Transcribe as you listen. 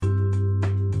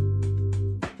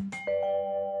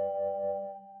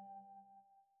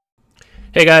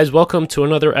Hey guys, welcome to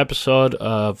another episode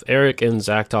of Eric and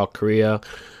Zach Talk Korea.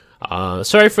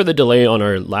 Sorry for the delay on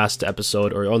our last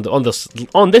episode, or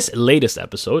on this latest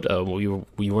episode.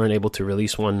 We weren't able to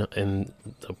release one in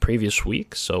the previous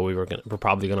week, so we're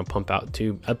probably gonna pump out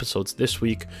 2 episodes this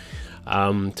week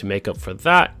to make up for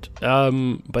that.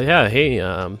 But yeah,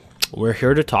 hey, we're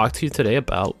here to talk to you today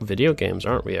about video games,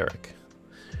 aren't we, Eric?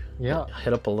 Yeah,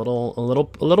 Hit up a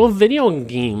little video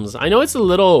games. I know it's a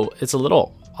little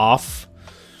off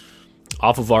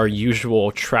of our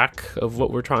usual track of what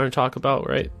we're trying to talk about,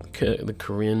 right? The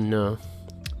Korean,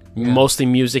 mostly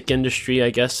music industry,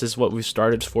 I guess, is what we've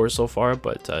started for so far.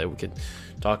 But we could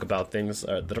talk about things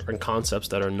that are concepts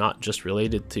that are not just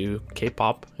related to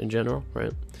K-pop in general,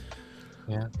 right?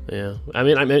 Yeah. I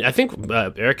mean, I think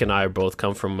Eric and I both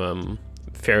come from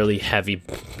fairly heavy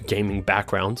gaming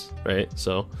backgrounds, right?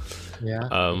 So,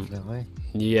 Definitely.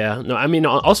 yeah, no, I mean,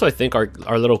 also I think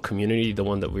our little community, the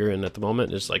one that we're in at the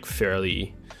moment, is like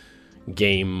fairly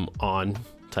game on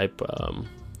type,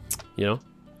 Yeah.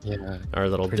 our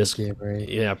little Gamery.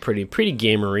 yeah, pretty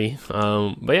gamery.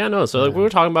 But yeah, no, so like we were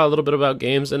talking about a little bit about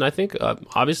games, and I think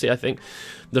obviously I think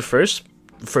the first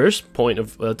point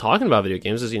of talking about video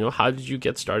games is, how did you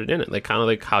get started in it? Like, kind of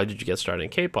like, how did you get started in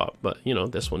K-pop? But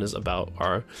this one is about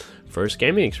our first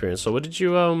gaming experience. So what did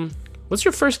you what's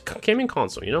your first gaming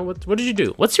console? What did you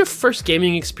do? What's your first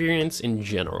gaming experience in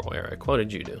general, Eric? What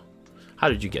did you do? How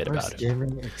did you get First about it?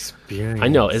 gaming experience. I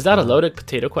know, is that a loaded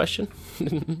potato question?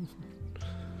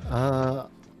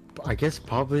 I guess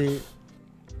probably.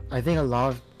 I think a lot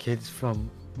of kids from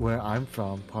where I'm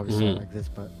from probably sound like this,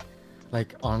 but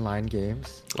like online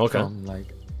games. Okay. From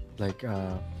like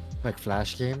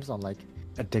flash games on like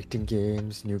addicting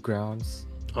games, Newgrounds.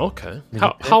 Okay.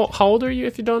 How old are you,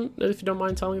 if you don't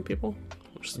mind telling people?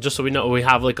 Just so we know, we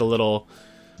have like a little.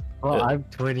 Well, I'm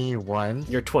 21.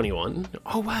 You're 21.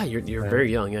 Oh wow, you're very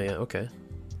young. Yeah. Okay.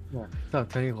 Yeah, so I'm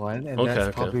 21, and Okay,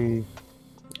 that's probably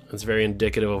It's very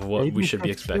indicative of what we maybe should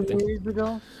be 15 expecting. years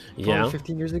ago. Yeah. Probably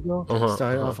 15 years ago.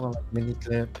 Started off on like mini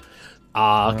clip.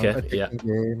 Okay. Yeah. Addicting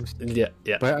games.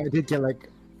 Yeah. But I did get like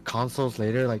consoles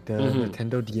later, like the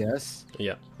Nintendo DS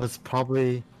Yeah. was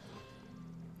probably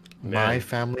my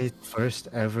family's first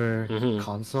ever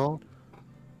console.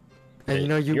 And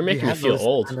You're making we me had feel those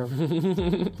old.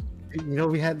 kind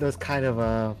of, we had those kind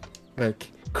of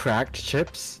like cracked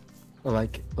chips, or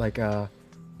like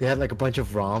they had like a bunch of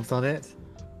ROMs on it.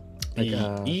 Like,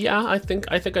 yeah, I think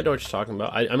I know what you're talking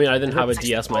about. I mean, I didn't have a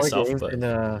DS myself, but in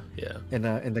a yeah.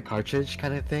 in the cartridge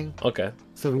kind of thing. Okay.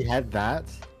 So we had that.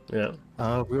 Yeah.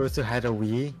 We also had a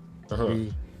Wii. Uh-huh.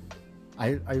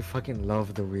 I fucking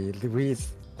love the Wii. The Wii is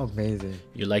amazing.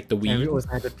 You like the And we Wii? also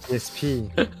had the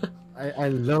PSP. I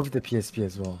love the PSP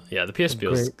as well. Yeah, the PSP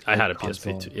was. Great I had a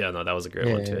console. PSP too. Yeah, no, that was a great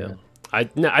Yeah, one too. yeah,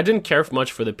 Yeah. I didn't care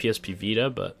much for the PSP Vita,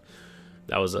 but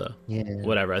that was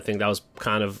whatever. I think that was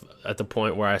kind of at the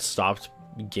point where I stopped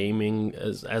gaming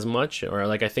as much, or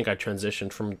like I think I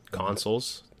transitioned from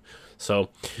consoles. So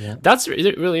that's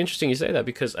really interesting you say that,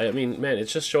 because I mean, man,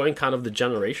 it's just showing kind of the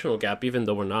generational gap, even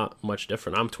though we're not much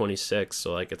different. I'm 26,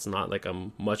 so like it's not like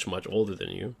I'm much older than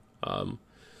you.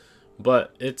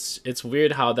 But it's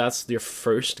weird how that's your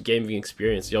first gaming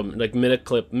experience. Like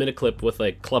Miniclip with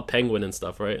like Club Penguin and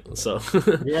stuff, right? So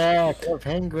Yeah, Club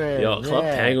Penguin. Club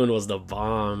Penguin was the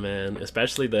bomb, man.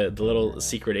 Especially the little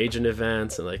secret agent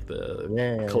events and like the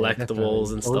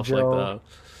collectibles and stuff like Ojo. that.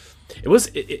 It was,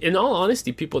 in all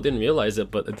honesty, people didn't realize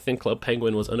it, but I think Club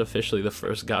Penguin was unofficially the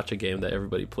first gacha game that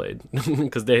everybody played,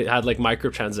 because they had like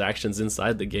microtransactions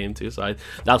inside the game too. So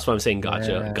that's why I'm saying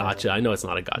gacha. I know it's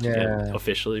not a gacha game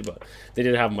officially, but they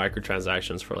did have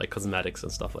microtransactions for like cosmetics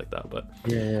and stuff like that. But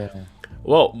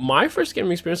well, my first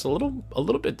gaming experience a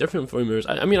little bit different from yours.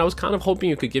 I mean, I was kind of hoping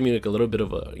you could give me like a little bit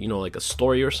of a like a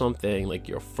story or something, like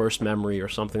your first memory or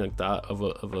something like that of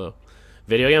a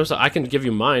video game. So I can give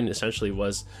you mine. Essentially,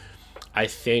 was, I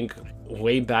think,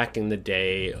 way back in the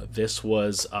day, this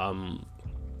was I'm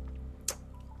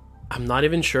not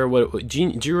even sure what. Do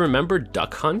you remember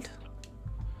Duck Hunt?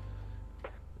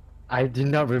 I do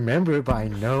not remember, but I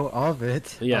know of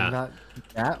it. Yeah. I'm not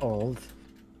that old.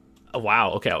 Oh,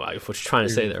 wow. Okay, well, I was trying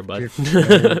to say there, but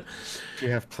You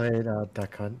have played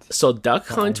Duck Hunt. so Duck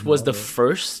Hunt was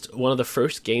one of the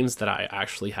first games that I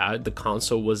actually had. The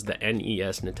console was the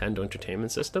NES, Nintendo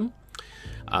Entertainment System.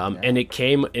 And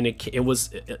it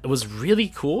was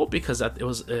really cool, because it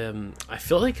was I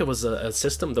feel like it was a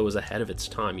system that was ahead of its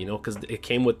time, because it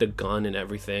came with the gun and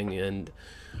everything, and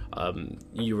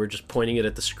you were just pointing it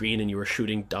at the screen and you were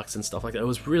shooting ducks and stuff like that. It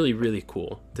was really, really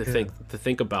cool to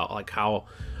think about, like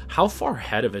how far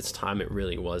ahead of its time it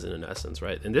really was in essence,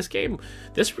 right? And this game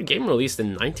released in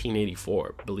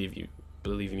 1984,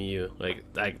 believe me, you like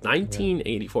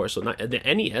 1984. So the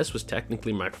NES was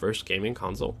technically my first gaming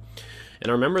console, and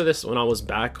I remember this when I was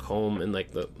back home in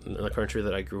like in the country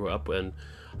that I grew up in.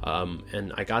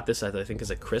 And I got this, I think, as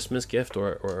a Christmas gift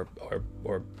or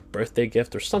birthday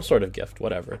gift or some sort of gift,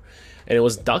 whatever. And it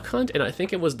was Duck Hunt, and I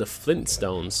think it was the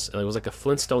Flintstones. And it was like a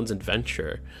Flintstones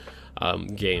adventure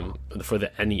game for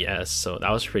the NES. So that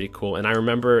was pretty cool. And I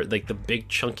remember like the big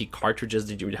chunky cartridges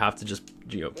that you would have to just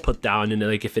put down, and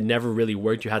like if it never really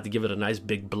worked, you had to give it a nice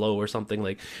big blow or something,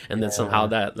 like, and then somehow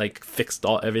that like fixed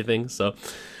everything. So.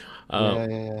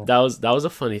 That was a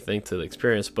funny thing to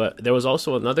experience. But there was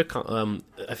also another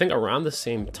I think around the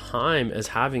same time as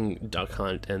having Duck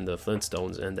Hunt and the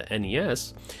Flintstones and the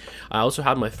NES, I also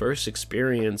had my first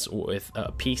experience with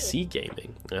PC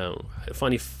gaming.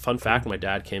 Fun fact, my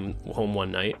dad came home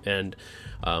one night, and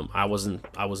I was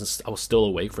still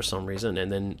awake for some reason,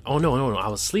 and then I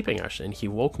was sleeping actually, and he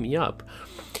woke me up.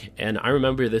 And I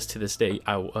remember this to this day.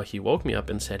 He woke me up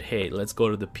and said, "Hey, let's go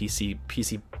to the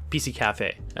PC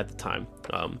cafe." At the time,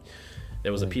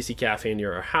 there was a PC cafe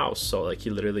near our house. So like he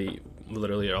literally,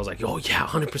 I was like, "Oh yeah,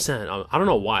 100%." I don't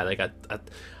know why. Like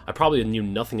I probably knew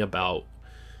nothing about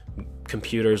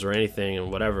computers or anything and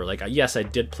whatever. Like yes, I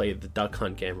did play the Duck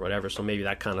Hunt game or whatever. So maybe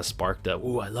that kind of sparked a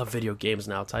 "Ooh, I love video games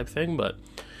now" type thing. But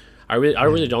I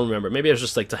really don't remember. Maybe it was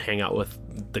just like to hang out with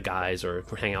the guys or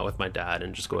hang out with my dad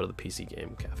and just go to the PC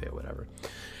game cafe or whatever.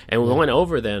 And we went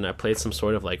over then. I played some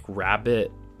sort of like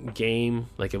rabbit game.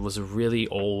 Like it was a really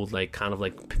old, like kind of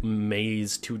like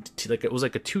maze like it was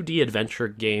like a 2D adventure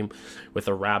game with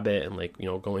a rabbit and like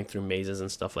going through mazes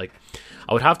and stuff. Like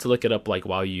I would have to look it up like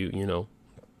while you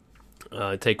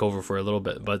take over for a little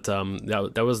bit, but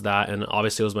that was that. And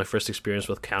obviously it was my first experience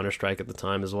with Counter-Strike at the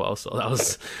time as well, so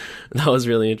that was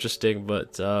really interesting.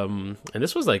 But and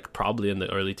this was like probably in the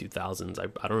early 2000s.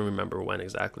 I don't remember when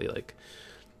exactly, like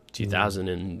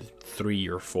 2003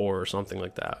 or 4 or something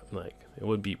like that. Like it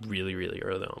would be really really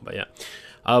early on. But yeah,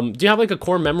 do you have like a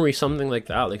core memory, something like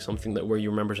that, like something that where you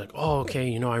remember like, oh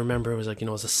okay, I remember it was like it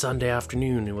was a Sunday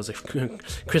afternoon, it was a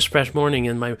crisp fresh morning,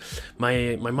 and my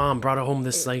mom brought home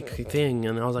this like thing,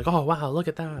 and I was like, oh wow, look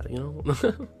at that.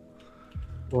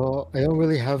 Well, I don't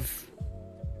really have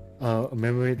a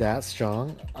memory that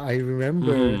strong. I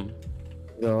remember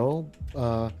though,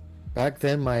 back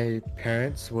then my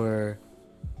parents were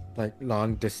like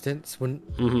long distance long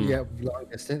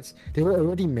distance. They were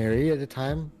already married at the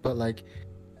time, but like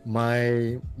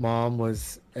my mom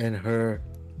was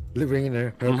living in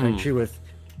her country with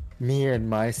me and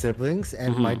my siblings,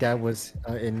 and my dad was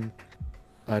in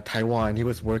Taiwan. He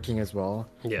was working as well.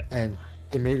 Yeah, and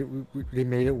they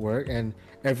made it work. And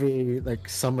every like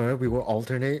summer we would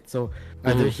alternate. So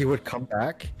either he would come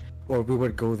back or we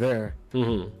would go there.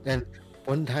 And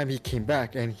one time he came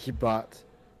back and he brought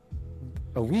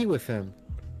a Wii with him.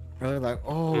 And I was like,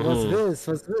 oh, what's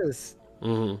this?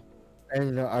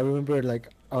 And I remember like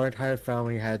our entire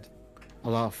family had a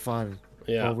lot of fun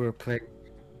while we were playing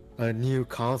a new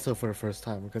console for the first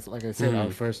time, because like I said, our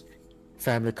first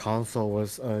family console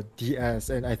was a DS,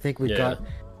 and I think we got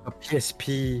a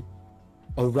PSP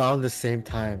around the same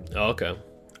time. Oh, okay.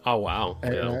 Oh wow.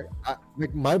 And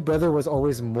like my brother was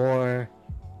always more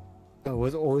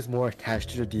attached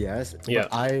to the DS.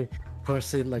 But I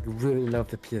personally like really love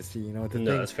the PSP.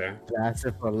 That's fair.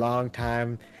 Lasted for a long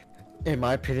time. In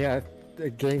my opinion, the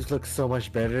games look so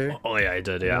much better. Oh yeah, I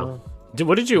did. Yeah.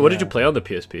 What did you play on the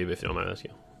PSP, if you don't mind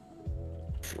asking?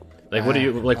 Like what do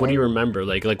you remember?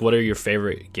 Like what are your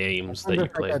favorite games that you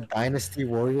played? Like a Dynasty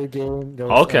Warrior game.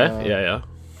 Okay.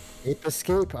 Ape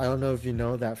Escape. I don't know if you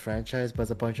know that franchise, but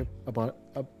it's a bunch of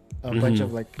bunch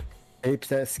of like apes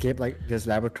that escape like this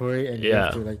laboratory, and you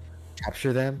have to like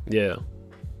capture them. Yeah.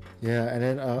 Yeah, and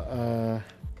then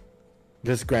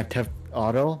there's Grand Theft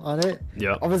Auto on it.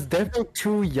 Yeah. I was definitely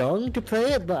too young to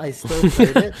play it, but I still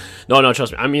played it. No,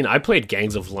 trust me. I mean, I played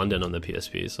Gangs of London on the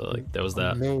PSP, so like there was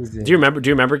that. Amazing. Do you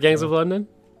remember Gangs of London?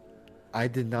 I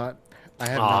did not. I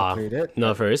have not played it.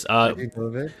 No, first.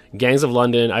 Gangs of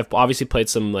London. I've obviously played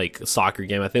some like soccer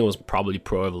game. I think it was probably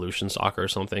Pro Evolution Soccer or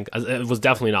something. It was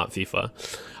definitely not FIFA.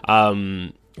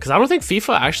 Because I don't think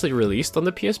FIFA actually released on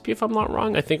the PSP, if I'm not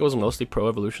wrong. I think it was mostly Pro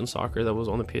Evolution Soccer that was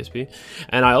on the PSP.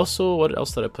 And I also, what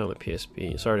else did I play on the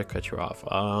PSP? Sorry to cut you off.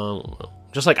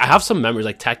 Just like I have some memories,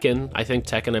 like Tekken. I think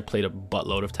Tekken. I played a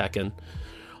buttload of Tekken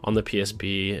on the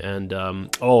PSP, and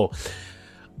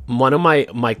one of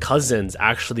my cousins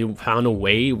actually found a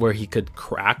way where he could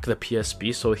crack the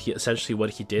PSP. So he essentially what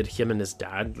he did, him and his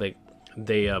dad, like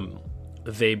they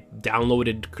they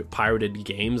downloaded pirated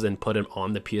games and put it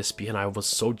on the PSP, and I was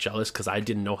so jealous because I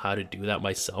didn't know how to do that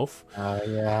myself.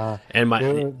 Yeah. And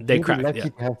they You'd be cracked. lucky Yeah.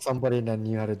 to have somebody that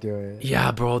knew how to do it.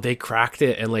 Yeah, bro, they cracked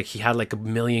it, and like he had like a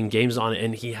million games on it,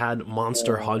 and he had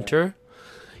Monster Hunter.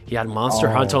 He had Monster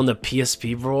Hunter on the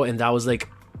PSP, bro, and that was like,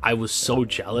 I was so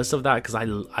jealous of that because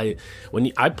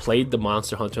when I played the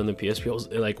Monster Hunter on the PSP, it was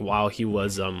like while he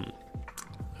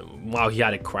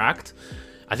had it cracked.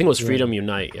 I think it was Freedom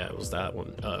Unite. Yeah, it was that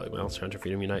one. Monster Hunter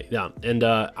Freedom Unite. Yeah, and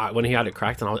when he had it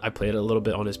cracked, and I played it a little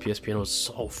bit on his PSP, and it was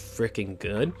so freaking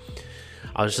good.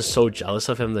 I was just so jealous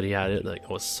of him that he had it. Like, it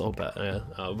was so bad.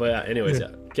 Yeah. But yeah, anyways, yeah.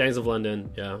 Gangs of London.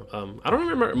 Yeah. I don't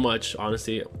remember much,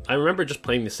 honestly. I remember just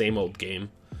playing the same old game.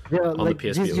 Yeah, on the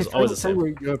PSP. It was always the same.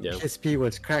 Your PSP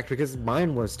was cracked because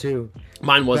mine was too.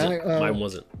 Mine wasn't. Mine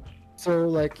wasn't. So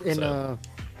like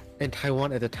in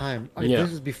Taiwan at the time, this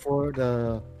was before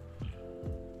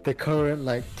the current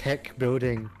like tech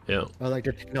building. Yeah. Like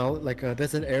the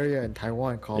there's an area in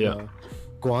Taiwan called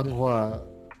Guanghua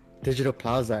Digital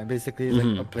Plaza, and basically it's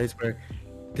like a place where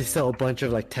they sell a bunch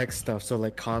of like tech stuff. So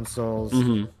like consoles,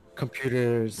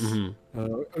 computers,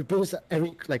 both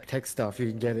every like tech stuff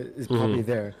you can get it is probably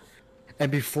there.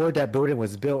 And before that building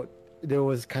was built, there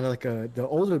was kind of like the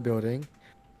older building,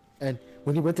 and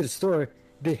when you went to the store,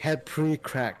 they had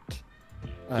pre-cracked,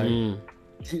 they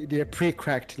had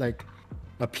pre-cracked like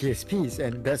PSPs,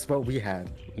 and that's what we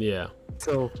had. Yeah.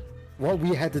 So what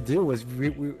we had to do was we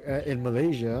in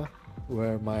Malaysia,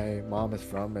 where my mom is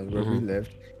from and where we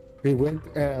lived, we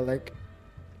went like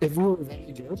if we were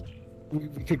really good,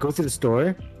 we could go to the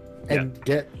store and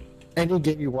get any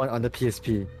game you want on the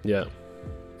PSP. Yeah.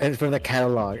 And from the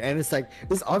catalog, and it's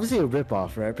obviously a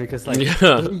rip-off, right? Because like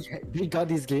they got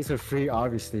these games for free,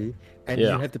 obviously, and you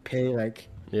had to pay like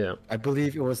I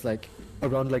believe it was like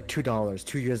around like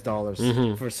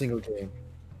 $2 for a single game.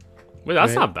 Well,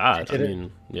 that's not bad. I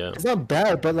mean, it's not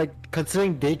bad, but like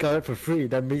considering they got it for free,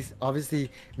 that means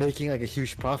obviously making like a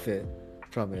huge profit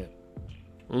from it.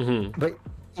 But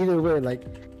either way,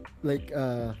 like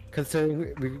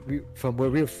considering we from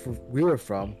where we were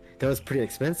from, that was pretty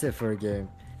expensive for a game.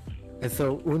 And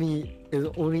so only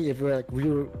if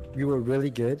we were really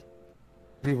good,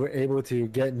 we were able to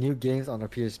get new games on our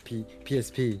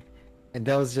PSP, and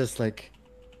that was just like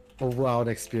a wild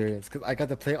experience because I got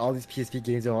to play all these PSP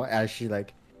games while actually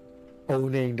like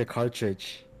owning the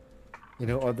cartridge,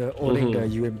 or owning the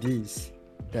UMDs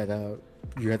that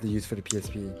you had to use for the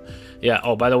PSP. Yeah.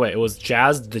 Oh, by the way, it was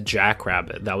Jazz the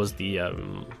Jackrabbit. That was the.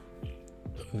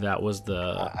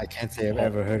 I can't say I've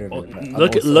ever heard of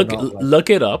it. Look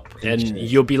it up, ancient. And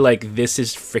you'll be like, this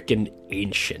is freaking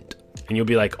ancient, and you'll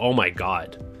be like, oh my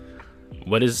god,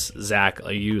 what is Zach?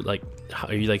 Are you like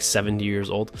 70 years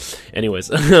old? Anyways,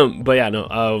 but yeah,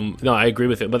 no, I agree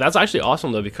with it. But that's actually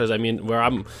awesome though, because I mean,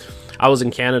 I was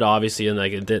in Canada, obviously, and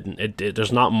like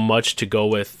there's not much to go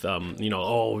with.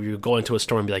 You go into a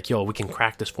store and be like, yo, we can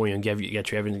crack this for you and get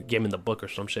you every game in the book or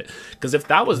some shit. Because if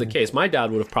that was the case, my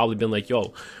dad would have probably been like,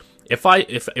 yo, if I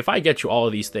get you all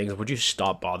of these things, would you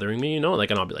stop bothering me? And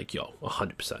I'll be like, yo,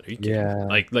 100%. Are you kidding? Yeah.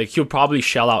 Like he'll probably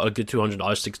shell out a good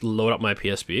 $200 to load up my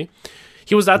PSP.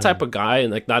 He was that type of guy,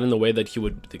 and like not in the way that he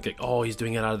would think like, oh, he's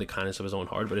doing it out of the kindness of his own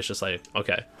heart, but it's just like,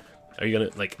 okay. Are you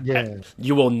gonna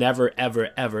you will never ever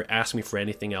ever ask me for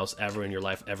anything else ever in your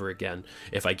life ever again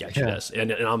if I get you this,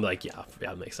 and I'm like, yeah,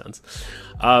 it makes sense.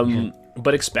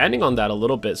 But expanding on that a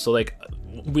little bit, so like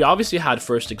we obviously had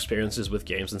first experiences with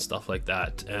games and stuff like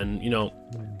that, and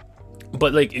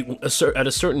but like at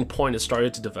a certain point it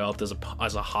started to develop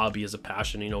as a hobby, as a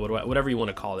passion, whatever you want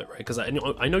to call it, right? Because I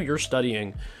know you're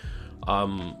studying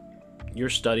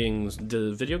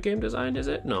the video game design, is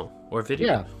it? No, or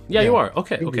video? Yeah, you are.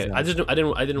 Okay. Design. I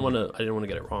didn't want to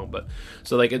get it wrong, but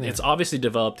so like it's obviously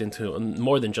developed into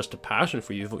more than just a passion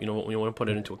for you. You want to put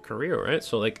it into a career, right?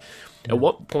 So like, at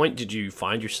what point did you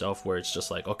find yourself where it's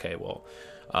just like, okay, well,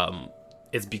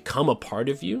 it's become a part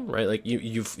of you, right? Like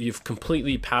you've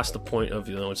completely passed the point of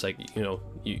it's like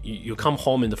you come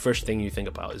home and the first thing you think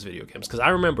about is video games. Because I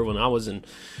remember when I was in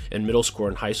middle school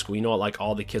and high school, like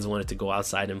all the kids wanted to go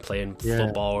outside and play in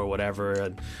football or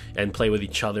whatever, and play with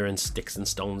each other and sticks and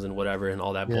stones and whatever and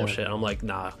all that bullshit. And I'm like,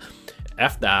 nah,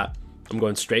 F that. I'm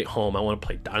going straight home. I want to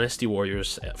play Dynasty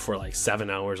Warriors for like 7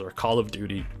 hours, or Call of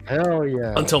Duty. Hell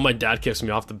yeah! Until my dad kicks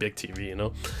me off the big TV,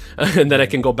 and then I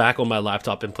can go back on my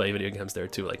laptop and play video games there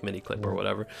too, like Miniclip or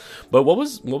whatever. But what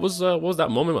was that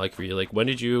moment like for you? Like when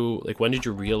did you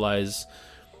realize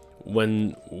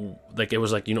when like it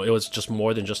was like it was just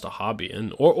more than just a hobby,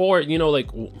 and or like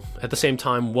at the same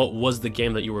time, what was the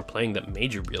game that you were playing that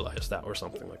made you realize that, or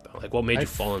something like that? Like what made you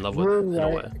fall in love with it in a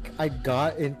way? I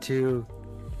got into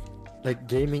like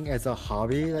gaming as a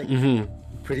hobby like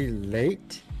pretty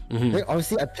late. Mm-hmm. Like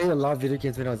obviously I played a lot of video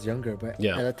games when I was younger, but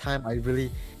Yeah. at the time I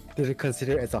really didn't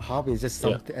consider it as a hobby. It's just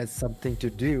something as something to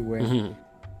do. When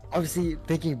obviously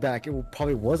thinking back,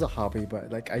 probably was a hobby, but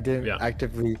like I didn't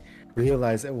actively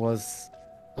realize it was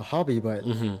a hobby. But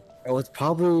it was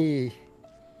probably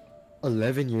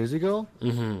 11 years ago.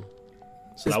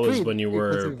 So that was when you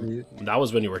were. That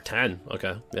was when you were 10.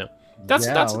 Okay. Yeah. That's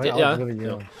really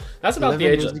young. That's about the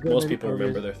age that most people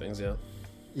remember their things. Yeah.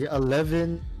 Yeah,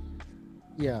 11.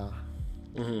 Yeah.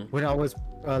 When I was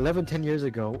 11, 10 years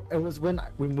ago, it was when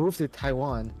we moved to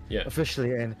Taiwan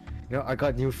officially, and you know I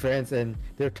got new friends, and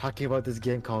they're talking about this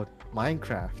game called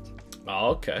Minecraft. Oh,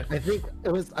 okay. I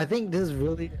think this is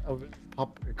really a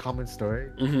common story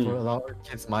for a lot of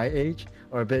kids my age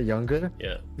or a bit younger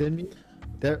than me.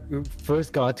 That we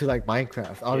first got to like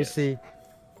Minecraft. Obviously,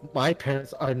 my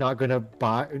parents are not gonna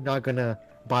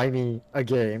buy me a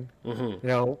game. You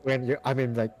know, when I'm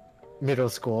in like middle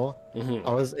school.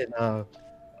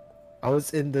 I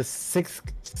was in the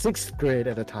sixth grade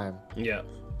at the time. Yeah.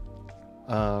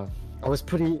 I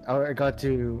got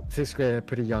to sixth grade at a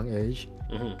pretty young age,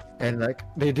 and like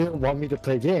they didn't want me to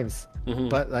play games,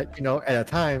 but like you know at a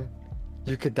time,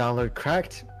 you could download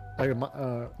cracked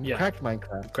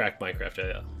Minecraft. Cracked Minecraft,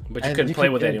 yeah. But you couldn't play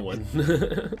with anyone.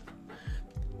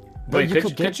 But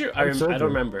could you? I don't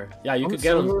remember. Yeah, you could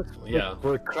get them. Yeah.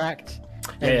 Were cracked.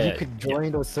 And you could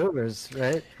join those servers,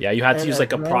 right? Yeah, you had to use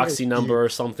like a proxy number or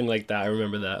something like that. I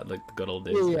remember that, like the good old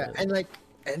days. Yeah,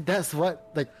 and that's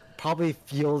what like probably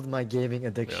fueled my gaming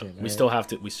addiction. Yeah. Right? We still have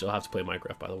to play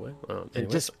Minecraft, by the way.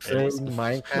 Just playing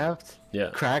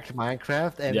Minecraft, cracked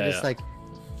Minecraft, and just like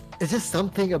it's just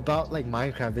something about like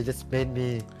Minecraft that just made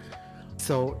me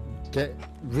get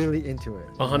really into it.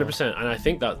 100%. And I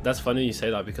think that's funny you say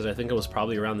that, because I think it was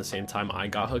probably around the same time I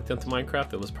got hooked into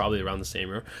Minecraft. It was probably around the same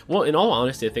year. Well, in all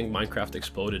honesty, I think Minecraft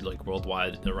exploded like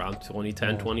worldwide around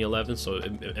 2010, 2011. So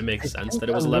it makes sense that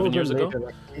it was 11 years ago.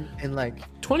 Like, in like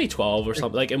 2012 or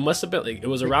something. Like it must have been like it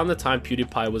was around the time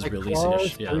PewDiePie was releasing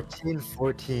it. 13,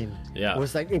 14. Yeah. It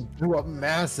was like it blew up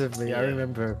massively. I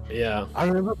remember. Yeah. I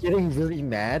remember getting really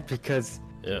mad because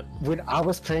when I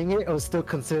was playing it, it was still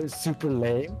considered super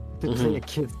lame to play a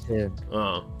kid's game.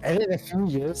 And in a few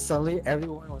years, suddenly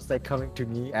everyone was like coming to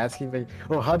me asking like,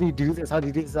 "Oh, how do you do this? How do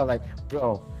you do this?" I'm like,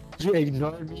 "Bro, you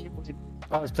ignored me when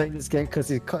I was playing this game because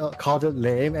you called it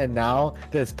lame, and now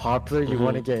that it's popular, you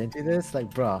want to get into this?"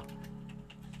 Like, bro,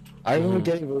 I remember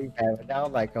getting really mad. But now,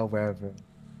 like, oh, wherever,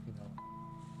 you know,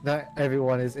 not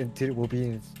everyone will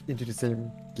be into the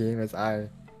same game as I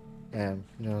am,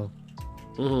 you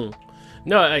know.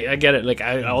 No, I get it. Like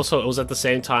I also, it was at the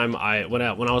same time when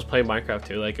I was playing Minecraft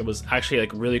too. Like it was actually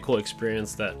like a really cool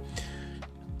experience. That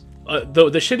the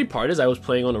shitty part is I was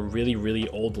playing on a really, really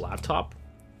old laptop,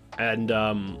 and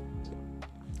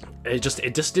it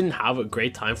just didn't have a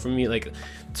great time for me. Like,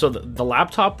 so the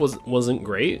laptop wasn't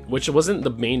great, which wasn't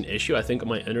the main issue. I think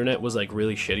my internet was like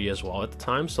really shitty as well at the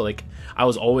time. So like I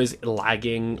was always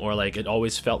lagging, or like it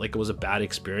always felt like it was a bad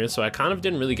experience. So I kind of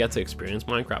didn't really get to experience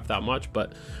Minecraft that much,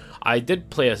 but I did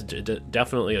play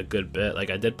definitely a good bit. Like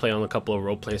I did play on a couple of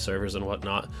roleplay servers and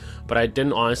whatnot, but I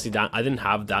didn't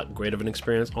have that great of an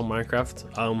experience on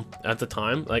Minecraft at the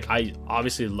time. Like I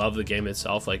obviously love the game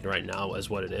itself, like right now as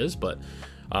what it is, but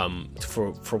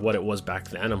for what it was back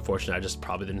then, unfortunately, I just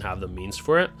probably didn't have the means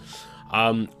for it.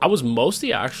 I was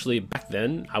mostly actually back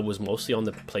then. I was mostly on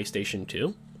the PlayStation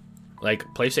 2. Like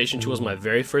PlayStation 2 was my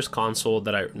very first console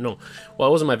that it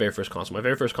wasn't my very first console. My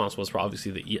very first console was obviously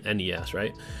the NES,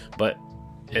 right? But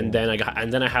and then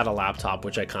I had a laptop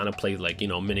which I kind of played like, you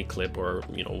know, mini clip or,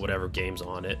 you know, whatever games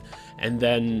on it. And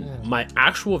then my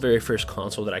actual very first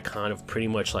console that I kind of pretty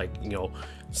much like, you know,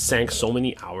 sank so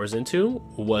many hours into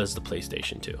was the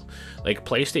PlayStation 2. Like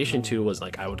PlayStation 2 was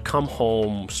like, I would come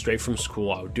home straight from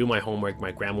school, I would do my homework,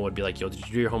 my grandma would be like, "Yo, did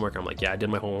you do your homework?" I'm like, "Yeah, I did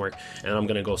my homework," and I'm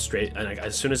gonna go straight, and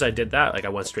as soon as I did that, like I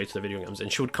went straight to the video games. And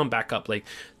she would come back up like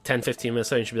 10-15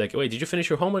 minutes later, and she'd be like, "Wait, did you finish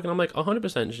your homework?" And I'm like,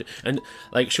 100%. And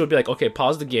like she would be like, "Okay,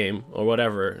 pause the game or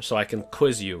whatever so I can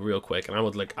quiz you real quick." And I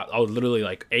would literally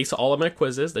like ace all of my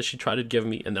quizzes that she tried to give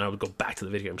me, and then I would go back to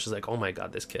the video game. She's like, "Oh my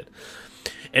god, this kid."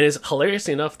 And it's hilarious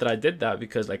enough that I did that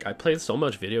because like I played so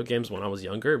much video games when I was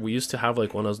younger. We used to have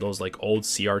like one of those like old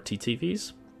CRT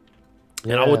TVs.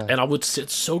 And I would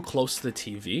sit so close to the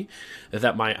TV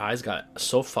that my eyes got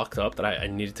so fucked up that I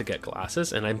needed to get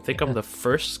glasses. And I think I'm the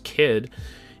first kid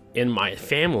in my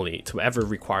family to ever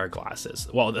require glasses.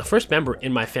 Well, the first member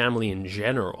in my family in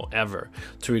general ever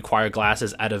to require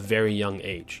glasses at a very young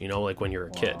age, you know, like when you're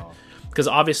a kid. Because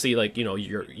obviously, like, you know,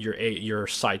 your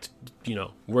sight you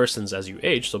know, worsens as you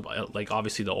age. So like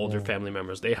obviously the older family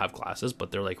members, they have glasses,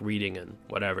 but they're like reading and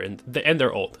whatever, and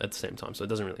they're old at the same time, so it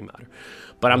doesn't really matter.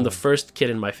 But I'm the first kid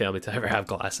in my family to ever have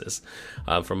glasses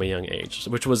from a young age,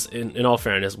 which was in all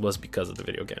fairness was because of the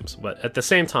video games. But at the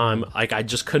same time, like I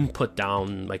just couldn't put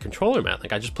down my controller, man.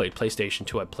 Like I just played PlayStation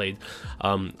 2. I played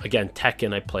again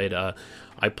Tekken.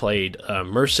 I played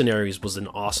Mercenaries was an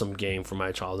awesome game from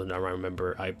my childhood. I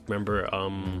remember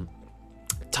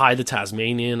Ty the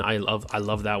Tasmanian. I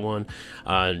love that one.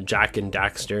 Jack and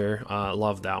Daxter.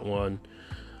 Love that one.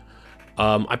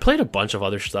 I played a bunch of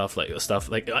other stuff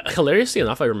like hilariously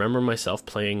enough, I remember myself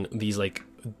playing these like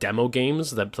demo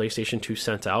games that PlayStation 2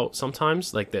 sent out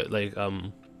sometimes. Like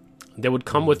they would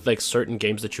come with like certain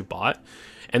games that you bought,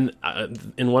 and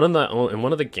in one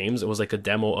of the games it was like a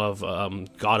demo of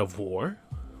God of War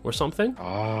or something.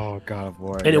 Oh, God of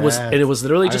War. And it was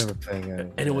literally just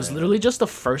it was literally just the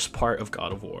first part of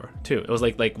God of War too. It was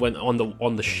like when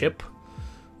on the ship,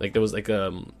 like there was like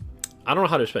I don't know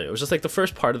how to explain it. It was just like the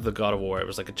first part of the God of War. It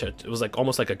was like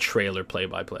almost like a trailer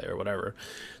play-by-play or whatever.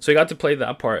 So I got to play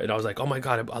that part, and I was like, oh my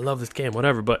god, I love this game,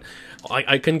 whatever. But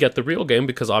I couldn't get the real game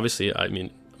because obviously, I mean,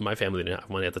 my family didn't have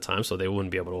money at the time, so they wouldn't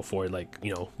be able to afford like,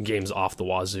 you know, games off the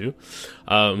wazoo.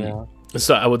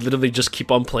 So I would literally just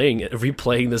keep on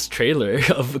replaying this trailer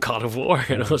of God of War,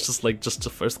 and it was just the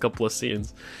first couple of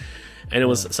scenes, and it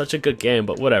was such a good game.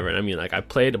 But whatever. And I mean, like I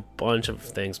played a bunch of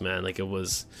things, man. Like it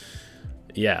was,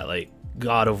 like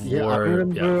God of War. I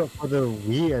remember for the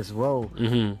Wii as well.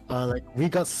 Like we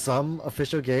got some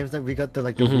official games. Like we got the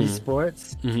Wii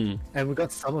Sports, and we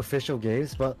got some official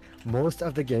games. But most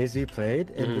of the games we played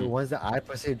and the ones that I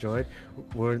personally enjoyed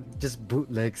were just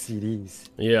bootleg CDs.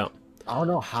 Yeah. I don't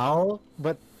know how,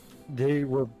 but they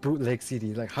were bootleg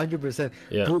CDs, like 100%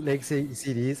 bootleg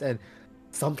CDs, and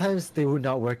sometimes they would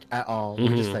not work at all.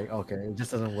 We're just like, okay, it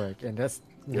just doesn't work, and that's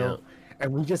you know.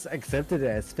 And we just accepted it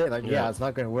as fate. Like, it's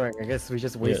not going to work. I guess we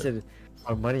just wasted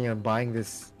our money on buying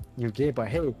this new game. But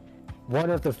hey,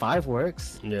 1 of the 5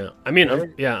 works. Yeah. I mean,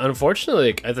 right? unfortunately,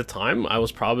 like, at the time, I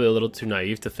was probably a little too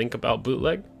naive to think about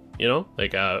bootleg. You know?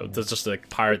 Like, just like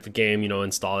pirate the game, you know,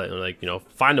 install it, and like, you know,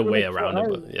 find a way around it.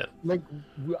 But like,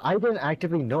 I didn't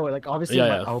actively know it. Like, obviously,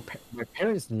 my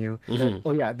parents knew that,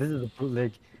 oh, yeah, this is a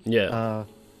bootleg.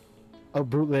 A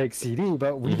bootleg CD,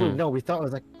 but we didn't know. We thought it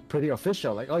was like pretty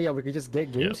official. Like, oh yeah, we could just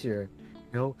get games here.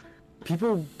 You know,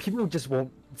 people just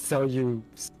won't sell you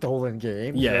stolen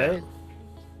games, right?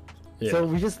 So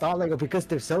we just thought like, because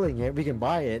they're selling it, we can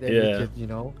buy it and we could, you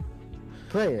know,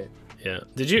 play it. Yeah.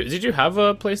 Did you have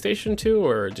a PlayStation 2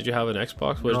 or did you have an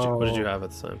Xbox? What did you have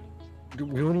at the time?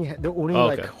 We only had the only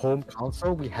like home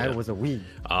console we had was a Wii.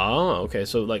 Oh, okay.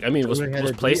 So like, I mean, was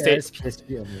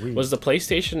PlayStation was the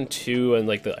PlayStation 2 and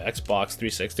like the Xbox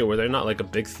 360, were they not like a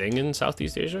big thing in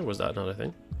Southeast Asia? Was that not a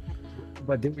thing?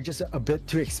 But they were just a bit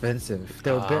too expensive.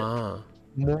 They were a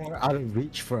bit more out of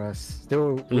reach for us. They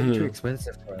were way too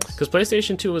expensive for us. Because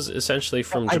PlayStation 2 was essentially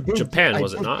from Japan,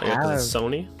 was it not? Was it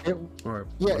Sony? It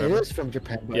is from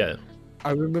Japan. But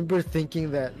I remember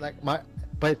thinking that like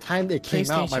by the time they came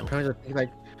out, my parents were thinking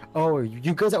like, oh,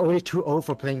 you guys are already too old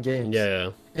for playing games.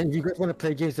 And you guys want to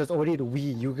play games, there's already the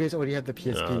Wii. You guys already have the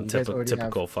PSP.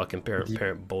 Typical fucking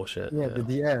parent bullshit. Yeah, the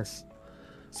DS.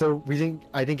 So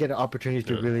I didn't get an opportunity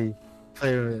to really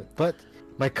play with it. But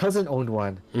my cousin owned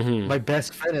one. My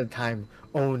best friend at the time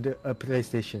owned a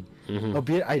PlayStation.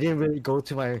 Albeit I didn't really go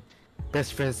to my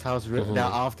best friend's house that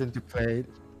often to play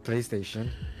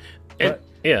PlayStation. But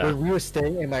when we were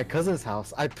staying in my cousin's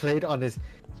house, I played on his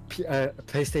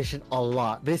PlayStation a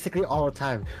lot, basically all the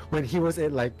time. When he was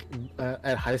at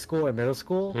at high school and middle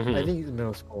school, I think it's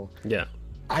middle school.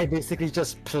 I basically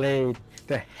just played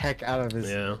the heck out of his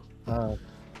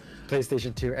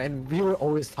PlayStation 2, and we would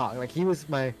always talk. Like he was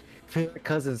my favorite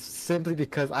cousin simply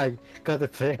because I got to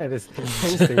play at his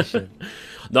PlayStation.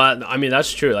 No, I mean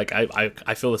that's true. Like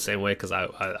I feel the same way because I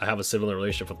have a similar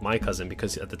relationship with my cousin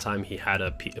because at the time he had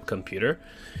a computer,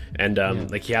 and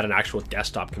like he had an actual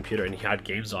desktop computer and he had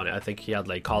games on it. I think he had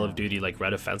like Call of Duty like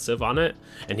Red Offensive on it,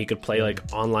 and he could play like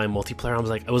online multiplayer. I was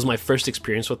like, it was my first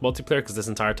experience with multiplayer because this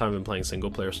entire time I've been playing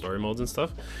single player story modes and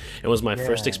stuff. It was my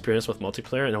first experience with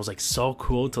multiplayer, and it was like so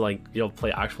cool to like, you know,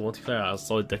 play actual multiplayer. I was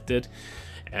so addicted.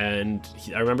 And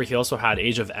I remember he also had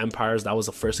Age of Empires. That was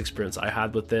the first experience I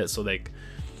had with it. So like,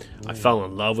 I fell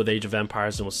in love with Age of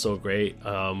Empires and it was so great.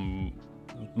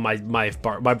 My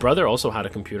brother also had a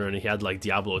computer and he had like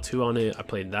Diablo 2 on it. I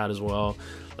played that as well.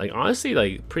 Like honestly,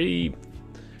 like pretty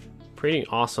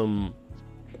awesome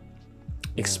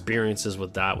experiences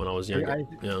with that when I was younger.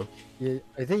 Yeah,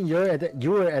 I think you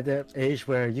were at the age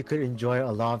where you could enjoy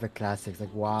a lot of the classics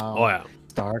like WoW, Oh yeah.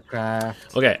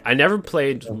 StarCraft. Okay, I never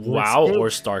played WoW RuneScape? or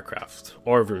StarCraft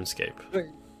or RuneScape. But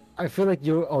I feel like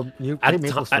you At played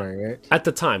Maple Story, right? at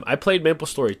the time, I played Maple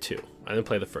Story 2. I didn't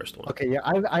play the first one. Okay, yeah,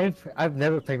 I've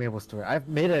never played Maple Story. I've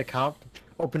made an account,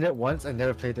 opened it once, and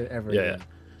never played it ever Yeah,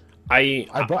 again.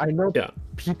 but I know yeah.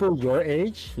 people your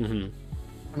age. Hmm.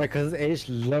 My cousin's age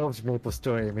loves Maple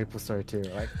Story and Maple Story 2.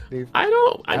 Like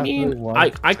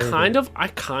I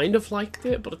kind of liked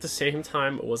it, but at the same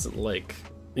time, it wasn't like,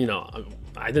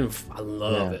 I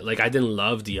love it. Like, I didn't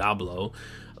love Diablo.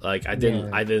 Like, I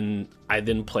didn't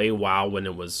play WoW when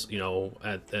it was,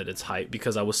 at its height,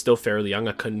 because I was still fairly young.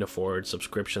 I couldn't afford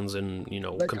subscriptions and,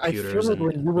 Like, computers I feel like and,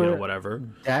 when you were whatever.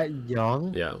 that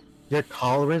young, Yeah. your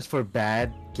tolerance for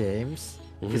bad games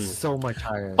is so much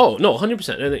higher. Oh no,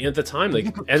 100%. And at the time, like,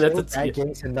 and at the bad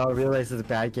games and not realize it's a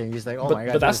bad game. You're just like, oh my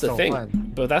god, but that's this is the so thing.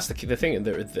 fun. But that's the thing.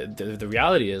 The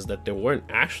reality is that there weren't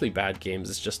actually bad games.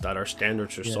 It's just that our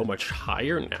standards are so much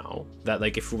higher now that,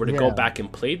 like, if we were to go back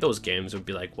and play those games, we'd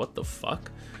be like, what the fuck?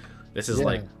 This is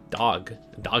like dog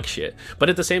shit. But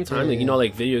at the same time,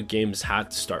 like, video games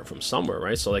had to start from somewhere,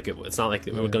 right? So, like, it's not like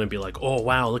we're gonna be like, oh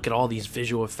wow, look at all these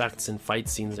visual effects and fight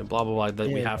scenes and blah blah blah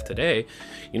that we have today,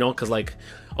 because, like,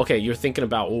 okay, you're thinking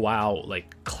about WoW,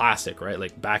 like, classic, right?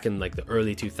 Like, back in, like, the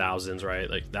early 2000s, right?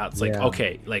 Like, that's like,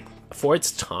 okay, like, for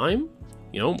its time,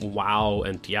 WoW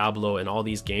and Diablo and all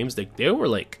these games, they were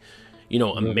like,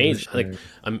 amazing, like,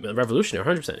 revolutionary,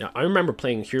 100%. I remember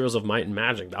playing Heroes of Might and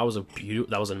Magic. That was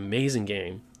an amazing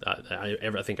game. I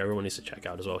think everyone needs to check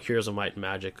out as well. Heroes of Might and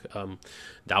Magic.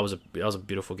 That was a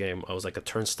beautiful game. It was like a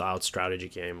turnstile strategy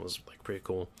game. It was, like, pretty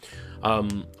cool.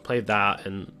 Played that,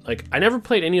 and, like, I never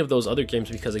played any of those other games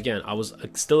because, again, I was,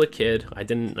 like, still a kid. I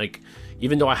didn't, like,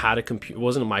 even though I had a computer, it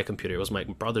wasn't my computer. It was my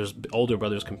older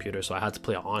brother's computer, so I had to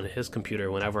play on his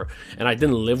computer whenever. And I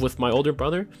didn't live with my older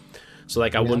brother. So,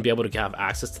 like, I wouldn't be able to have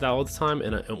access to that all the time.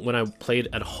 And when I played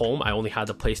at home, I only had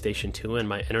the PlayStation 2, and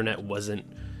my internet wasn't,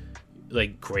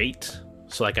 like, great.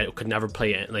 So, like, I could never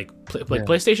play it. Like,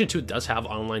 PlayStation 2 does have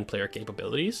online player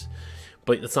capabilities,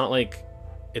 but it's not like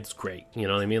it's great. You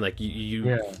know what I mean? Like,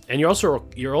 and you're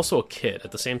also a kid.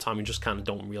 At the same time, you just kind of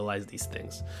don't realize these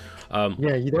things.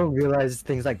 You don't realize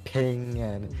things like ping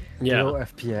and low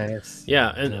FPS.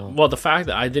 Yeah, and well, the fact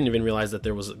that I didn't even realize that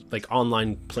there was, like,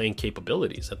 online playing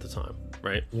capabilities at the time,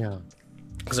 right? Yeah.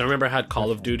 Because I remember I had Call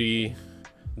of Duty,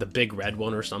 the big red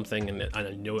one or something, and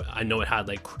I know it had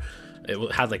like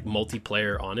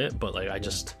multiplayer on it, but, like, I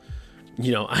just,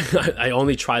 I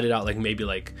only tried it out, like, maybe,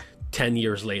 like, 10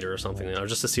 years later or something,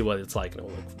 just to see what it's like, and it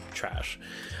was, like, trash.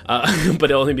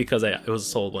 But only because it was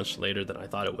sold much later than I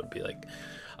thought it would be, like.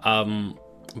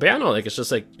 But yeah, no, like, it's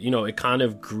just like, it kind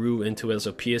of grew into it.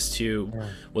 So PS2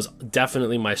 was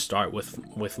definitely my start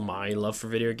with my love for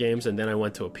video games, and then I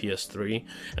went to a PS3,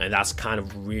 and that's kind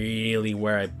of really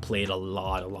where I played a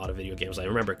lot of video games. I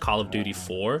remember Call of Duty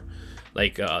 4,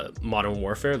 like, Modern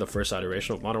Warfare, the first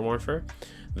iteration of Modern Warfare.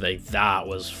 Like, that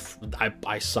was,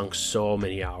 I sunk so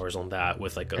many hours on that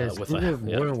with, like,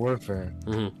 Modern Warfare.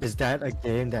 Is that a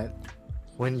game that,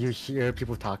 when you hear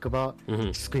people talk about,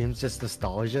 screams just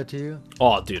nostalgia to you?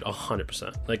 Oh, dude,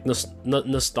 100%. Like,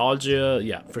 nostalgia,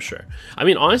 yeah, for sure. I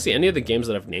mean, honestly, any of the games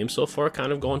that I've named so far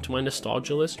kind of go into my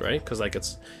nostalgia list, right? Because, like,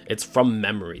 it's from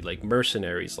memory. Like,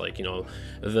 Mercenaries, like,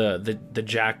 the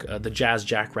Jazz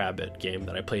Jackrabbit game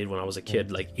that I played when I was a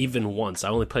kid, like, even once. I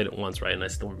only played it once, right? And I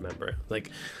still remember it.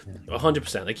 Like,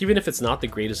 100%. Like, even if it's not the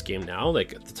greatest game now,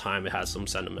 like, at the time, it has some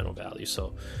sentimental value.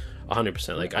 So,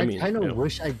 100%. Like, I mean, kind of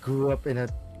wish I grew up in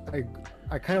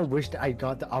I kind of wish that I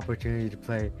got the opportunity to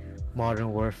play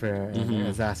Modern Warfare and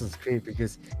Assassin's Creed,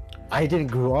 because I didn't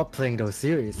grow up playing those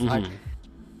series.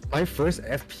 My first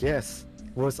FPS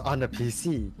was on the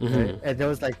PC, right? And there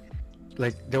was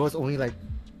there was only like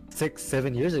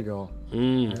 6-7 years ago.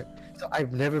 Right? So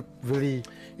I've never really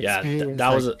experienced,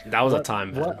 that was a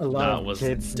time, man. What a lot of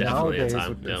kids nowadays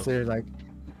would Yeah. consider like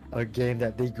a game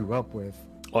that they grew up with.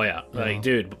 Oh yeah, like,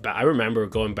 dude, I remember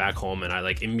going back home, and I,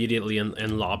 like, immediately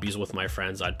in lobbies with my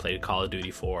friends, I'd played Call of Duty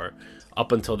 4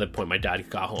 up until the point my dad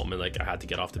got home, and, like, I had to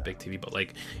get off the big TV. But,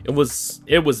 like, it was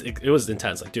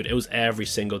intense. Like, dude, it was every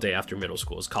single day after middle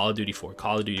school. It was Call of Duty 4,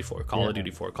 Call of Duty 4, Call of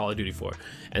Duty 4, Call of Duty 4,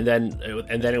 and then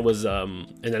it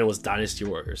was Dynasty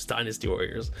Warriors.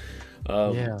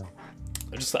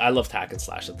 I loved hack and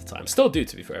slash at the time. Still do,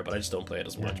 to be fair, but I just don't play it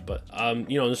as much. But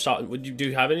do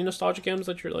you have any nostalgia games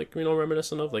that you're, like,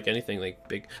 reminiscent of? Like, anything, like,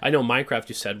 big? I know Minecraft,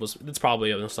 you said, it's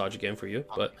probably a nostalgia game for you,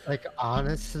 but, like,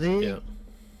 honestly,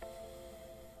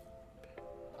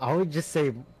 I would just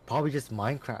say probably just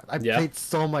Minecraft. I Yeah. played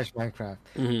so much Minecraft.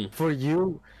 Hmm. For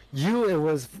you it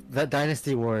was that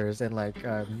Dynasty Warriors and like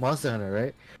Monster Hunter,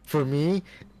 right? For me,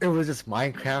 it was just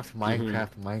Minecraft, Hmm. Minecraft,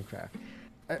 Minecraft.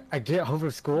 I get home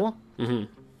from school, Hmm.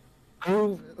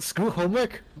 school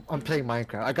homework. I'm playing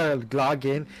Minecraft. I gotta log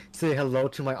in, say hello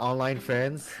to my online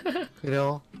friends, you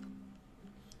know,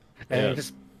 Yeah. and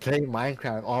just play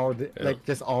Minecraft all day, Yeah. like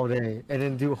just all day, and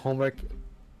then do homework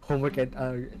at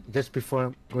just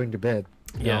before going to bed.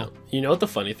 You Yeah. know? You know what the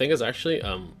funny thing is actually,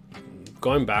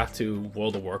 going back to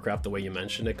World of Warcraft the way you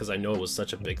mentioned it, because I know it was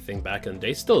such a big thing back in the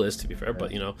day, still is to be fair,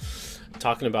 but you know,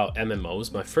 talking about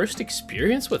MMOs, my first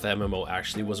experience with MMO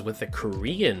actually was with a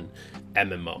Korean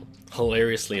MMO,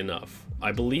 hilariously enough.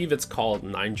 I believe it's called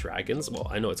Nine Dragons. Well,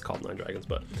 I know it's called Nine Dragons,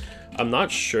 but I'm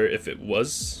not sure if it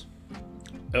was.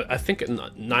 I think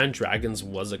Nine Dragons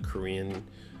was a Korean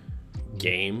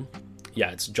game. Yeah,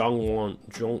 it's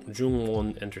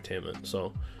Jungwon Entertainment.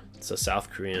 So it's a South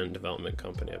Korean development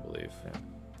company, I believe.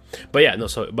 But yeah, no,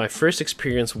 so my first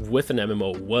experience with an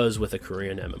MMO was with a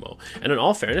Korean MMO. And in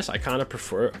all fairness, I kind of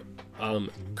prefer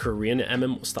Korean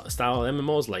MMO style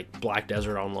MMOs like Black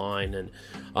Desert Online and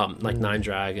like Nine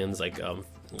Dragons. Like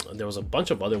there was a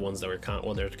bunch of other ones that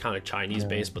were they're kind of Chinese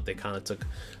based, but they kind of took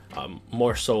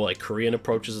more so like Korean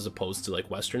approaches as opposed to like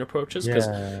Western approaches.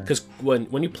 Because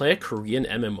when you play a Korean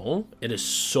MMO, it is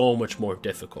so much more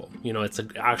difficult. You know, it's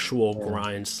an actual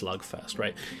grind slugfest,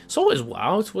 right? So is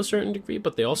WoW to a certain degree,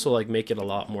 but they also like make it a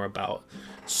lot more about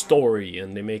story,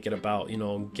 and they make it about, you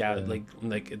know,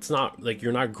 like it's not like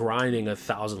you're not grinding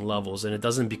 1,000 levels, and it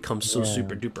doesn't become so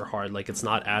super duper hard. Like it's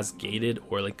not as gated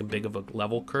or like a big of a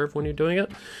level curve when you're doing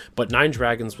it. But Nine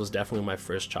Dragons was definitely my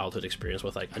first childhood experience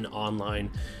with like an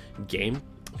online game,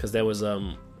 because there was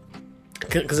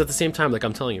because at the same time, like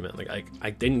I'm telling you, man, like I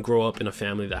didn't grow up in a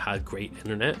family that had great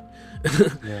internet.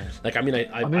 Like I mean,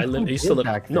 I used to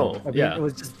live. No, I mean, yeah, it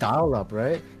was just dial up,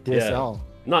 right? DSL.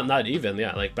 not even,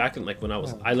 yeah, like back in like when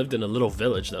I lived in a little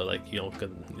village though, like, you know, 'cause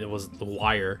it was the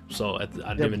wire, so I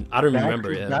don't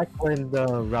remember it. Back when the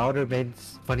router made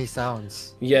funny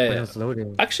sounds. Yeah, when yeah. it was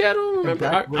loading. Actually, I don't remember.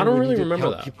 Back I when don't we really needed remember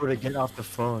help that. people to get off the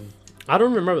phone. I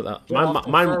don't remember that. Get off the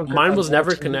phone, Mine 'cause was I'm never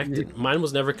watching connected. you. Mine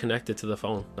was never connected to the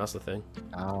phone. That's the thing.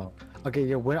 Oh, okay.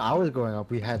 Yeah, when I was growing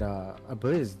up, we had I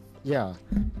believe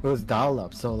it was dial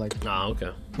up. So like Ah,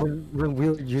 okay. when we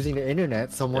were using the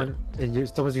internet, someone's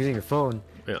using the phone.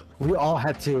 Yeah. We all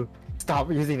had to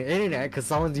stop using the internet because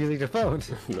someone's using the phone.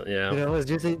 Yeah. You know, it was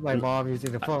usually my mom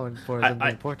using the phone for something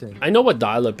important. I know what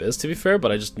dial-up is, to be fair,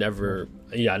 but I just never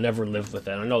lived with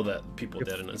it. I know that people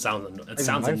did, and it sounds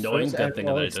My annoying. first Good thing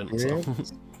that I MMO didn't. So.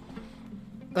 experience-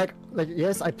 like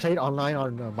yes, I played online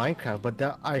on Minecraft, but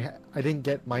that I didn't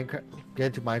get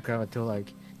into Minecraft until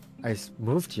like I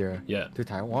moved here Yeah. to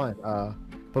Taiwan.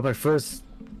 But my first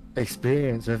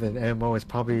experience with an MMO is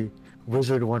probably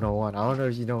Wizard 101. I don't know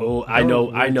if you know. Oh, I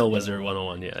know Wizard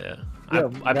 101. Yeah. I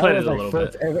that played was it a my little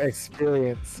first bit. ever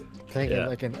experience playing Yeah.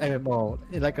 like an MMO,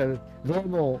 like a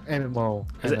normal MMO.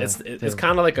 It's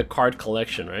kind of like a card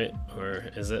collection, right? Or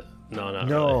is it? No, not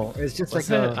No, really. it's just Was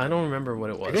like it? I don't remember what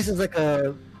it I guess was. it's like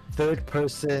a third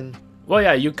person. Well,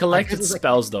 yeah, you collected it's like-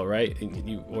 spells though, right?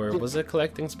 Or was it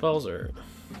collecting spells? Or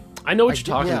I know what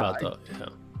you're talking about though. Yeah.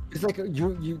 It's like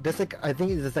you. That's like I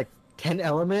think it's like 10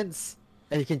 elements,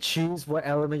 and you can choose what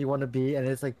element you want to be, and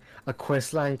it's like a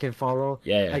quest line you can follow.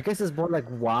 Yeah. I guess it's more like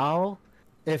WoW,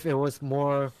 if it was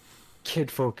more kid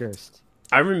focused.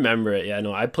 I remember it. Yeah,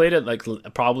 no, I played it like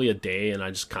probably a day, and I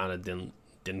just kind of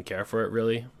didn't care for it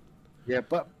really. Yeah,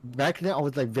 but back then I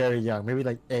was like very young, maybe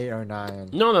like 8 or 9.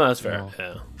 No, that's fair. know.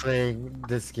 Yeah. Playing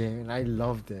this game, and I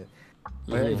loved it.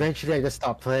 But Mhm. eventually, I just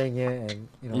stopped playing it, and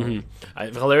you know.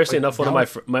 Hilariously But enough, one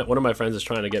that of one of my friends is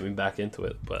trying to get me back into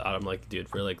it, but I'm like,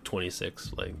 dude, we're like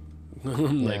 26, like,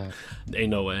 like, ain't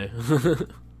no way.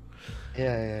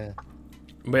 Yeah.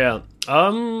 But yeah,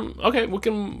 okay, we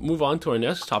can move on to our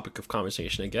next topic of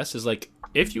conversation. I guess is like,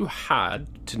 if you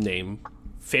had to name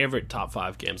favorite top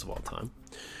 5 games of all time,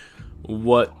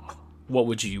 what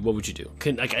would you do?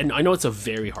 And I know it's a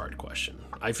very hard question.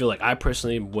 I feel like I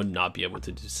personally would not be able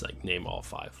to just like name all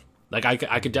 5. Like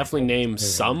I could definitely name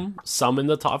some in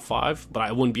the top 5, but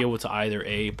I wouldn't be able to either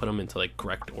put them into like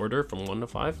correct order from 1 to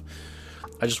 5.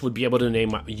 I just would be able to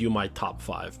name my top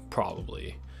 5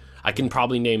 probably. I can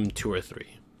probably name 2 or 3.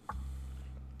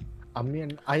 I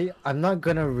mean, I'm not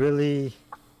gonna really.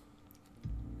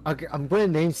 Okay, I'm gonna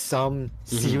name some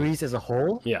series as a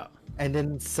whole, Yeah. and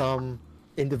then some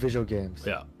individual games.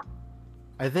 Yeah.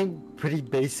 I think pretty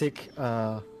basic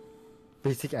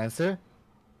answer.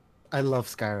 I love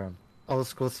Skyrim. Elder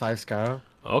Scrolls 5 Skyrim.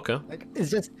 Okay. Like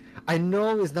it's just I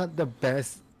know it's not the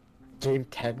best game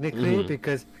technically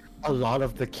because a lot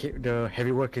of the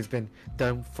heavy work has been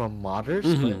done from modders,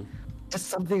 but just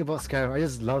something about Skyrim, I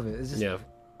just love it. It's just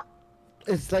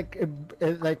it's like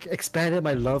it like expanded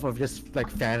my love of just like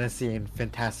fantasy and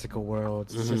fantastical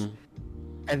worlds. It's just,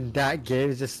 and that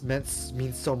game just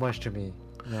means so much to me.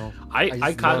 You know,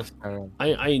 I kind of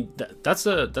that's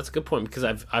a good point because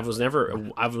I never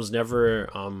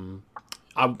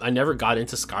got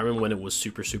into Skyrim when it was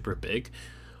super big.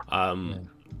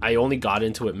 I only got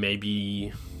into it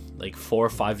maybe like 4 or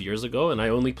 5 years ago, and I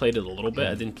only played it a little bit.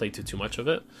 I didn't play too much of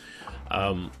it.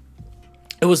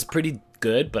 It was pretty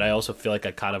good, but I also feel like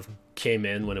I kind of came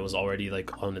in when it was already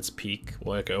like on its peak,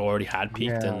 like I already had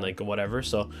peaked and like whatever.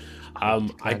 So I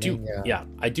would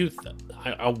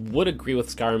agree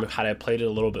with Skyrim had I played it a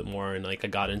little bit more and like I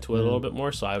got into it a little bit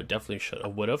more. So I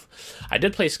would have. I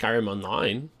did play Skyrim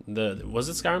Online. Was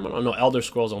it Skyrim Online? No, Elder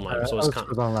Scrolls Online. So it was kind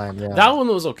of online. Yeah. That one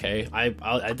was okay. I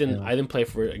didn't play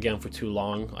for too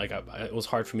long. Like it was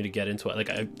hard for me to get into it. Like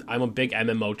I'm a big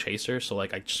MMO chaser, so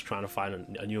like I just trying to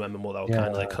find a new MMO that would kind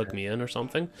of like hook me in or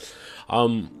something.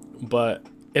 But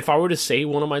if I were to say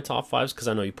one of my top fives, because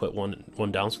I know you put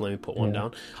one down, so let me put one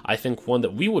down. I think one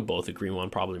that we would both agree on,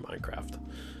 probably Minecraft.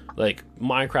 Like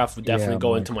Minecraft would definitely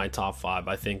go into my top five.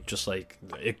 I think just like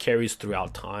it carries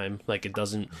throughout time. Like it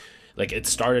doesn't, like it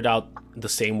started out the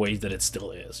same way that it still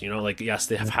is. You know, like yes,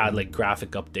 they have had like graphic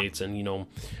updates and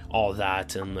all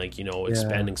that and like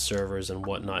expanding servers and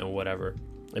whatnot and whatever.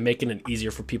 And making it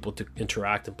easier for people to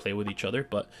interact and play with each other,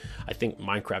 but I think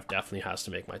Minecraft definitely has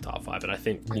to make my top five, and I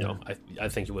think I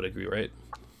think you would agree, right?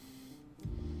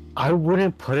 I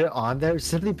wouldn't put it on there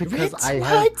simply because I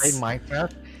haven't played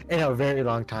Minecraft in a very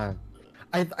long time.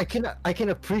 I can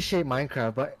appreciate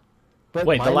Minecraft, but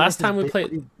wait, the last time you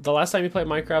played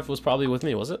Minecraft was probably with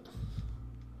me, was it?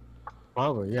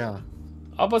 Probably, yeah.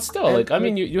 Oh, but still, like, I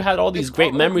mean, you had all these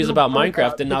great memories about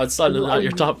Minecraft, and now it's suddenly not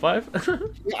your top five?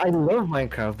 Yeah, I love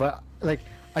Minecraft, but, like,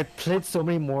 I played so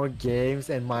many more games,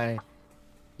 and my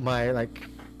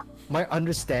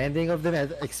understanding of them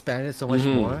has expanded so much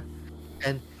more.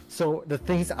 And so the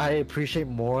things I appreciate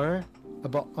more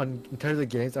in terms of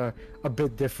games are a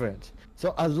bit different.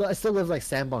 So I still love, like,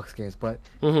 sandbox games, but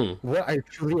what I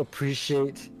truly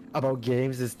appreciate about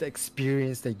games is the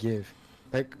experience they give.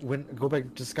 Like, go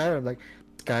back to Skyrim, like,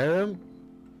 Skyrim,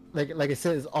 like I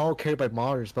said, is all carried by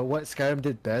modders, but what Skyrim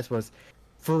did best was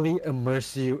fully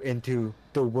immerse you into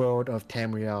the world of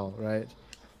Tamriel, right?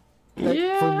 Like,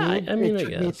 for me, I mean, it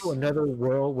took I me guess. to another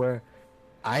world where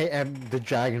I am the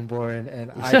Dragonborn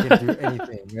and I can do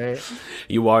anything, right?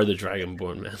 You are the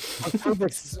Dragonborn, man.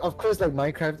 Of course, like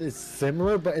Minecraft is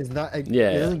similar, but it's not. It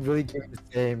Yeah. doesn't really give the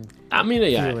same. I mean,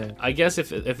 yeah. feeling. I guess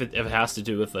if it has to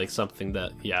do with like something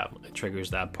that it triggers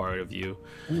that part of you.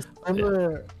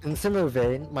 In similar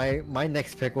vein, my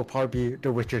next pick will probably be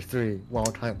The Witcher 3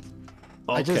 Wild Hunt.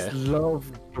 Okay. I just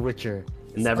love The Witcher.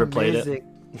 It's Never played it.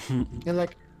 And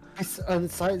like,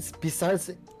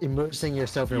 besides immersing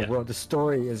yourself in a world, the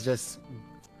story is just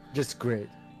great.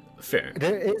 Fair.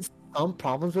 There is some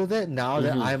problems with it now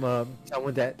that I'm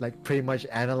someone that like pretty much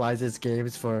analyzes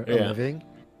games for a living.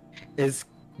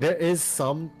 There is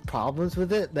some problems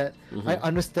with it that I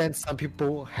understand some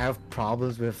people have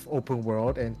problems with open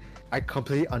world, and I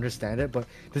completely understand it, but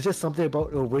there's just something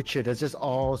about The Witcher that's just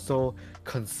all so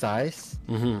concise.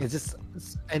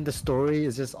 And the story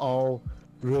is just all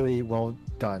really well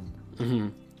done.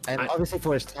 And obviously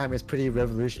for its time, it's pretty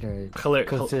revolutionary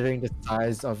considering the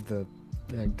size of the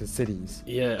cities.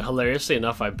 Yeah, hilariously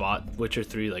enough, I bought Witcher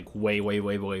 3 like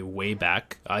way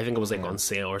back. I think it was like on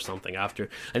sale or something after.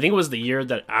 I think it was the year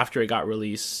that after it got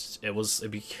released,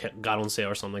 it got on sale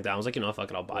or something like that. I was like, fuck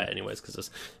it, I'll buy it anyways because it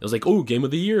was like, oh, game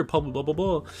of the year, blah blah blah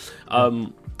blah blah.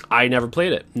 I never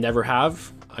played it, never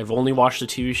have. I've only watched the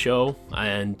TV show,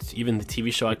 and even the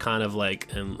TV show I kind of like.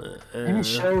 The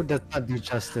show does not do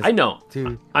justice. I know,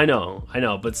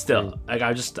 but still, like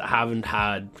I just haven't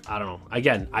had. I don't know.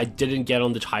 Again, I didn't get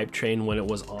on the hype train when it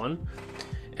was on,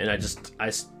 and I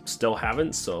still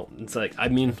haven't. So it's like, I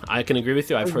mean, I can agree with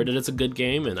you. I've heard that it's a good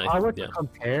game, and I would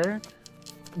compare.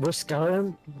 Where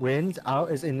Skyrim wins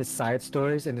out is in the side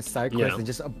stories and the side quests and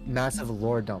just a massive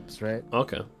lore dumps, right?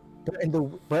 Okay.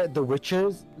 But the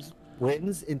Witcher's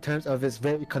wins in terms of its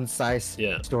very concise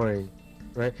story,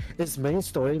 right? Its main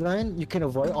storyline, you can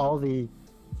avoid all the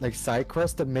like side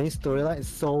quests. The main storyline is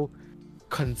so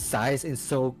concise and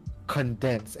so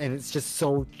condensed, and it's just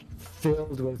so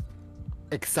filled with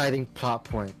exciting plot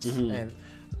points. And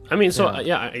I mean, so I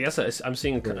guess I'm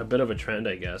seeing a bit of a trend,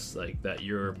 I guess, like that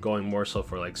you're going more so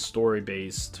for like story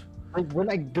based.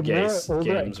 Like the more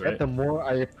older I get, the more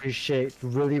I appreciate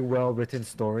really well written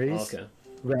stories. Okay.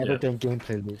 rather Yeah. than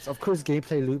gameplay loops. Of course,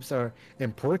 gameplay loops are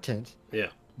important, Yeah.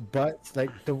 but like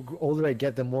the older I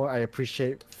get, the more I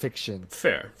appreciate fiction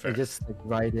Fair. and Fair. just like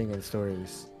writing and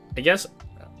stories. I guess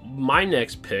my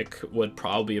next pick would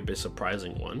probably be a bit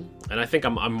surprising one, and I think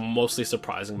I'm mostly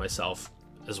surprising myself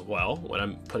as well when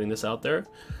I'm putting this out there.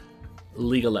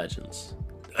 League of Legends.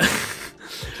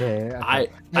 Okay, I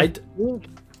think-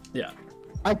 yeah.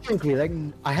 I can agree. Like,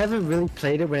 I haven't really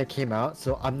played it when it came out,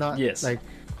 so I'm not Yes. like,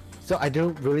 so I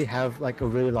don't really have like a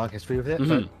really long history with it.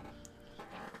 Mhm.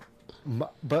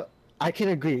 But I can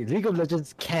agree. League of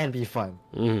Legends can be fun.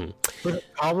 Mhm. But the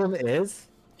problem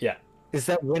Yeah. is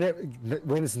that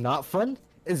when it's not fun,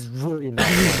 it's really not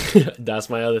fun. That's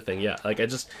my other thing. Yeah. Like I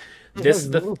just It this has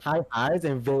is the really high highs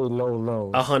and very low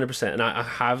lows. 100%, and I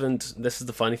haven't. This is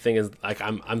the funny thing is like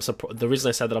the reason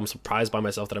I said that I'm surprised by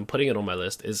myself that I'm putting it on my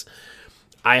list is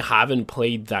I haven't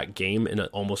played that game in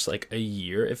almost like a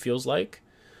year. It feels like.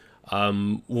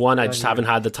 One, I just haven't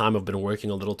had the time. I've been working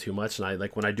a little too much, and I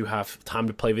like when I do have time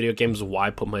to play video games. Why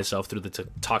put myself through the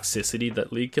toxicity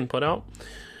that League can put out?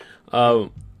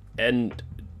 And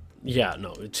yeah, no,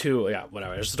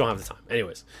 whatever. I just don't have the time.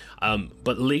 Anyways,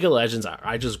 but League of Legends,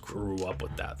 I just grew up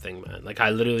with that thing, man. Like I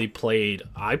literally played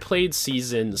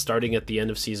starting at the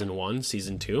end of season 1,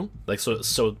 season 2, like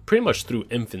so pretty much through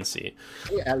infancy.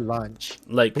 At launch.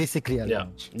 Like Basically at yeah,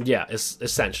 launch. yeah, it's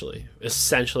essentially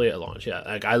at launch. Yeah,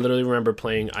 like I literally remember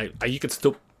playing. You could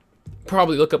still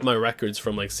probably look up my records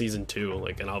from like season 2,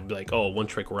 like, and I'll be like, oh, One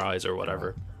Trick Rise or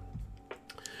whatever.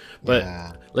 But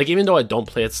Yeah. like even though I don't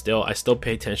play it still, I still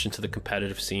pay attention to the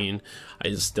competitive scene. I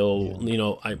just still,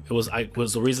 it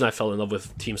was the reason I fell in love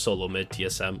with Team Solo Mid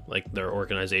TSM. Like their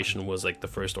organization was like the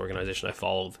first organization I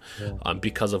followed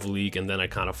because of League, and then I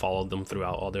kind of followed them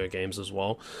throughout all their games as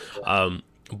well.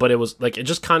 But it was like it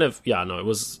just kind of it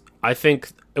was. I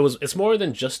think it's more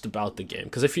than just about the game,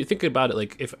 because if you think about it,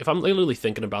 like if I'm literally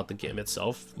thinking about the game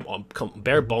itself,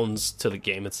 bare bones to the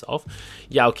game itself,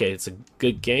 yeah, okay, it's a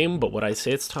good game, but would I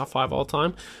say it's top 5 all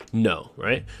time? No,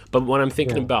 right? But when I'm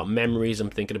thinking about memories, I'm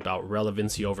thinking about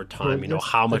relevancy over time.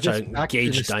 How much I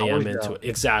engaged I am into it.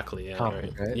 Exactly, yeah,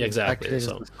 Topic, right? Yeah, exactly.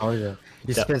 So Nostalgia.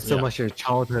 You spent so much of your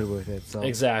childhood with it, so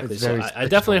exactly. it's So very I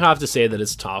definitely have to say that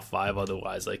it's top 5.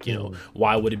 Otherwise, like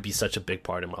why would it be such a big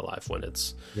part in my life when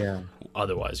it's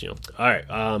otherwise, all right.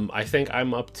 I think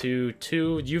I'm up to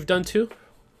 2. You've done 2.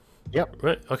 Yep.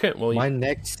 Right. Okay. Well, my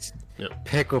next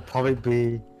pick will probably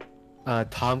be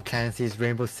Tom Clancy's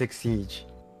Rainbow Six Siege.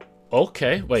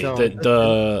 Okay. Wait. So,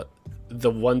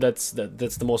 the one that's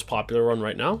the most popular one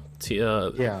right now.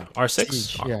 R6.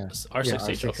 Siege, R6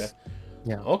 Siege. R6. Okay.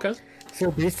 Yeah. Okay. So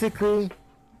basically,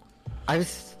 I've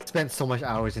spent so much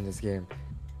hours in this game.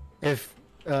 If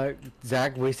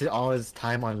Zach wasted all his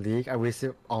time on League, I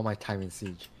wasted all my time in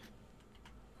Siege.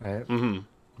 Right? Mm-hmm.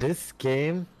 This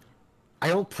game, I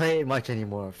don't play it much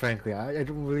anymore, frankly. I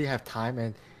don't really have time,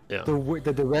 and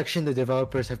the direction the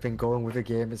developers have been going with the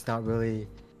game is not really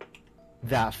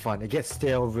that fun. It gets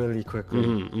stale really quickly.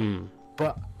 Mm-hmm.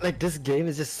 But like this game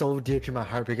is just so dear to my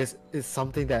heart because it's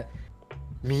something that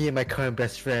me and my current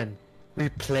best friend, we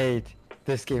played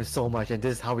this game so much, and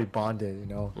this is how we bonded,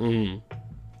 Mm-hmm.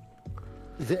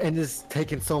 And it's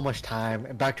taken so much time,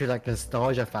 and back to like the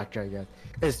nostalgia factor, I guess.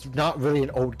 It's not really an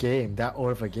old game, that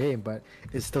old of a game, but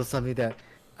it's still something that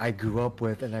I grew up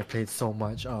with and I played so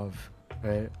much of,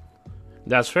 right?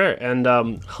 That's fair. And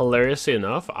hilariously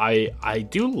enough, I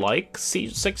do like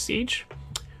Six Siege,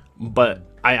 but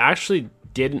I actually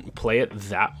didn't play it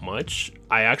that much.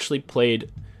 I actually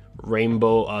played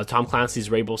Tom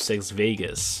Clancy's Rainbow Six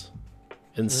Vegas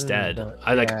instead.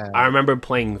 I remember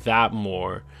playing that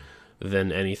more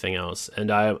than anything else, and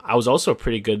I was also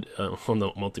pretty good on the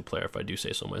multiplayer, if I do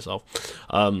say so myself.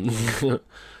 I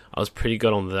was pretty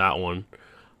good on that one.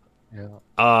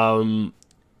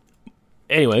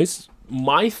 Anyways,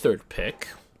 my third pick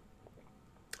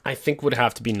I think would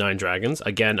have to be Nine Dragons.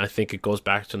 Again, I think it goes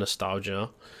back to nostalgia,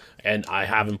 and I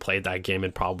haven't played that game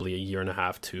in probably a year and a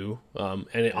half too.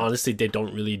 Honestly, they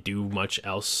don't really do much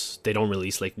else. They don't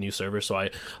release like new servers, so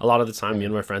a lot of the time me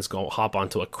and my friends hop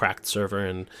onto a cracked server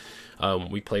and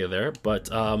we play there. But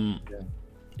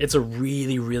it's a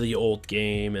really, really old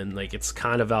game, and like it's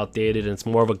kind of outdated, and it's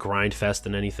more of a grind fest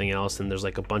than anything else. And there's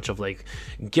like a bunch of like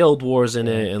guild wars in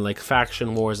it and like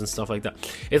faction wars and stuff like that.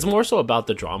 It's more so about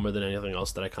the drama than anything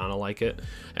else that I kind of like it,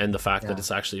 and the fact that it's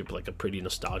actually like a pretty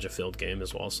nostalgia filled game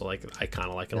as well. So like I kind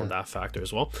of like it on that factor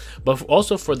as well. But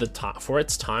also for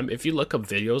its time, if you look up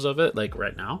videos of it like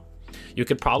right now, you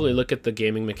could probably look at the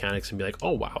gaming mechanics and be like,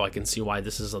 oh wow, I can see why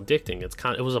this is addicting. It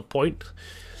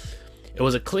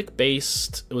was a click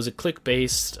based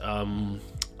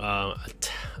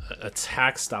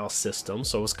attack style system,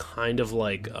 so it was kind of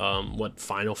like what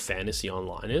Final Fantasy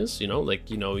Online is, you know,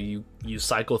 like, you know, you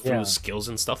cycle through skills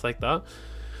and stuff like that.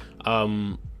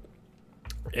 And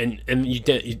you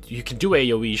can do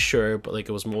AoE, sure, but like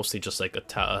it was mostly just like a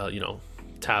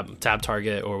tab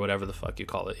target or whatever the fuck you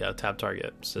call it. Yeah, tab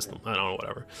target system. I don't know,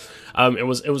 whatever. It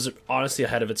was honestly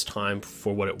ahead of its time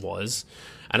for what it was.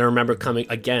 And I remember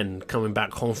coming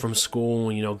back home from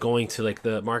school, you know, going to like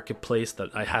the marketplace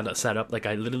that I had set up. Like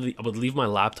I would leave my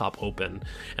laptop open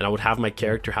and I would have my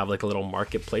character have like a little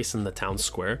marketplace in the town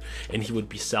square, and he would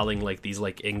be selling like these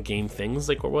like in-game things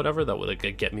like or whatever that would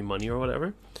like get me money or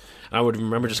whatever. I would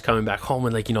remember just coming back home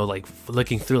and like, you know, like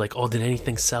looking through like, oh, did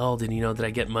anything sell? Did I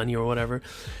get money or whatever?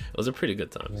 It was a pretty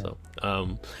good time. Yeah. So,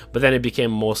 but then it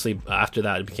became mostly about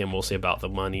the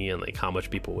money and like how much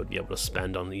people would be able to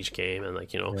spend on each game. And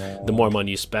like, you know, the more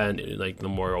money you spend, like the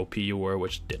more OP you were,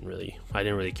 which I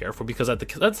didn't really care for, because at the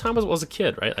time I was a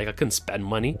kid, right? Like I couldn't spend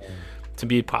money to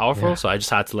be powerful. So I just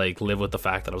had to like live with the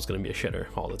fact that I was going to be a shitter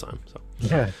all the time.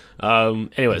 So,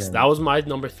 anyways, that was my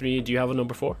number 3. Do you have a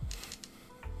number 4?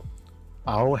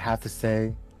 I would have to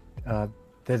say the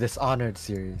Dishonored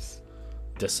series.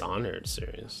 Dishonored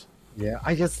series. Yeah,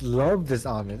 I just love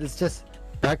Dishonored. It's just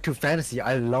back to fantasy.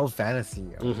 I love fantasy,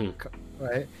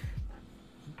 right?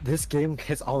 This game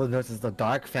hits all the notes. It's the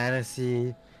dark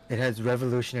fantasy. It has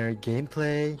revolutionary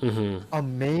gameplay,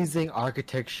 amazing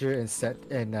architecture and set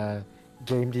and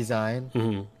game design.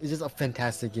 It's just a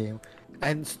fantastic game.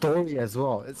 And story as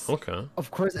well. It's of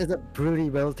course it's a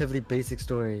really relatively basic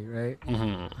story, right?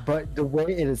 But the way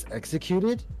it is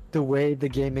executed, the way the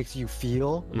game makes you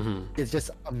feel, is just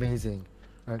amazing.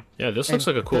 Right? Yeah, this looks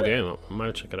like a cool game. I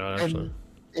might check it out actually.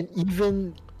 And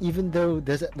even though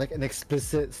there's like an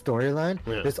explicit storyline,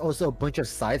 there's also a bunch of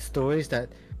side stories that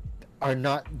are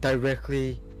not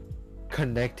directly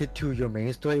connected to your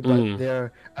main story, but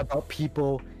they're about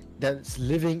people that's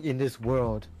living in this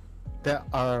world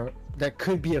that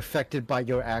could be affected by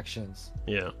your actions.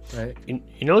 Yeah. Right. You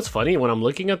know what's funny? When I'm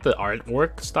looking at the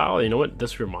artwork style, you know what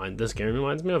this game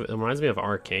reminds me of? It reminds me of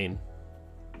Arcane.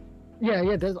 Yeah.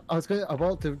 I was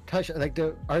about to touch, like,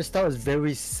 the art style is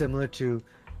very similar to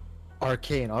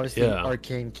Arcane. Obviously,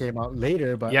 Arcane came out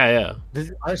later, but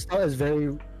this art style is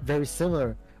very, very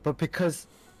similar. But because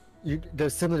the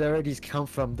similarities come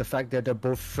from the fact that they're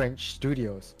both French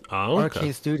studios.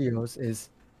 Arcane Studios is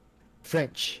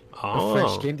French, a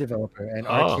French game developer, and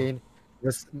Arcane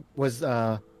was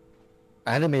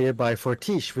animated by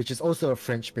Fortiche, which is also a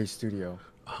French-based studio.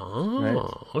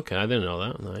 Okay, I didn't know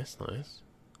that. Nice.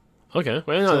 Okay,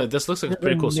 well, no, this looks like a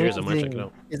pretty cool series. I might check it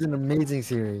out. It's an amazing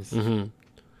series.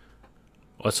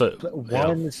 So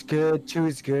 1 is good, 2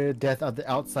 is good, Death of the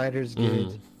Outsiders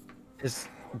good. It's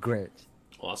great.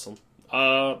 Awesome.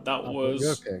 That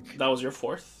was your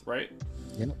 4th, right?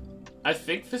 Yep. I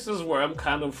think this is where I'm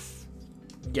kind of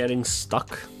getting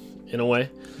stuck in a way.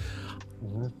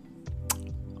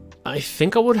 I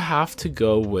think I would have to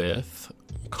go with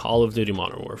Call of Duty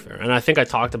Modern Warfare, and I think I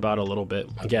talked about it a little bit.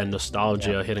 Again,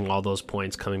 nostalgia, hitting all those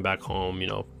points, coming back home, you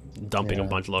know, dumping a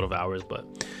load of hours. But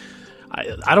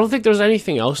I don't think there's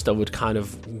anything else that would kind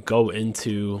of go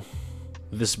into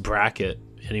this bracket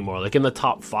anymore. Like in the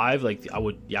top 5, like I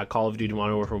would, Call of Duty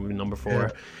Modern Warfare would be number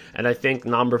 4, and I think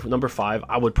number 5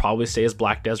 I would probably say is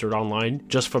Black Desert Online,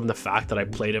 just from the fact that I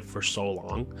played it for so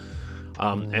long,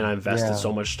 and I invested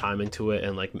so much time into it,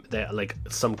 and like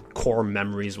some core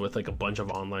memories with like a bunch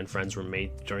of online friends were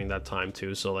made during that time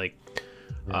too. So like,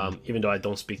 even though I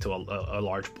don't speak to a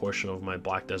large portion of my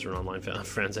Black Desert Online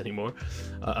friends anymore,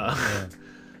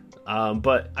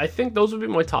 but I think those would be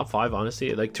my top 5,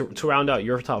 honestly. Like to round out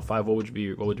your top 5, what would be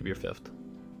your 5th?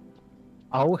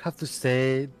 I would have to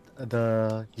say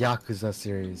the Yakuza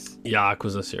series.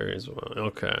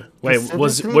 Okay. Wait,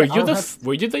 were you the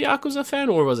Yakuza fan,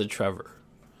 or was it Trevor?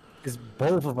 It's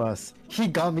both of us. He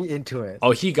got me into it. Oh,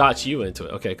 he got you into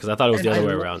it. Okay, because I thought it was the other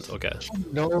way around. Okay.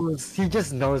 He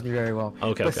just knows me very well.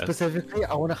 Okay. But specifically,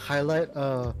 I want to highlight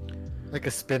like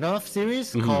a spin-off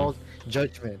series called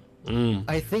Judgment.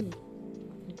 I think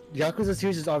Yakuza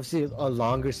series is obviously a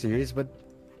longer series, but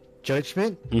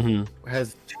Judgment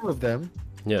has 2 of them.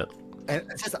 Yeah. And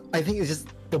I think it's just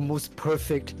the most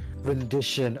perfect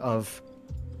rendition of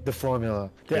the formula.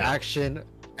 The action,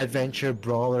 adventure,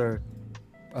 brawler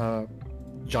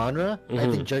genre. I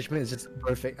think Judgment is just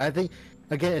perfect. I think,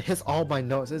 again, it hits all my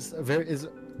notes.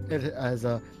 It has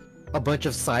a bunch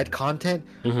of side content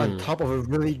on top of a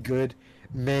really good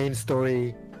main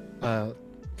story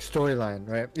storyline,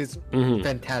 right? It's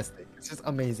fantastic. It's just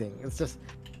amazing. It's just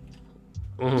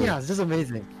it's just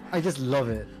amazing. I just love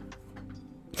it.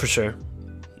 For sure.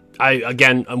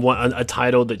 a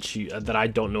title that I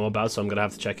don't know about, so I'm gonna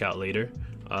have to check out later.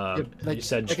 Like, You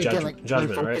said Judgment,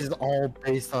 right? is all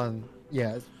based on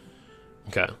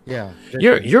Okay. yeah.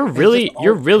 You're really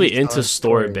into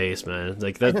story story. based, man.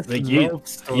 Like I that, just like love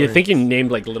you think you stories.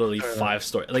 named like literally 5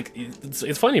 story. Like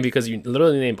it's funny because you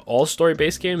literally named all story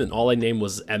based game, and all I named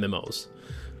was MMOs,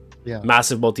 Yeah.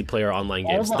 massive multiplayer online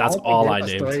games. That's all I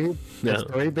named. Yeah.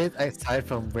 Story based aside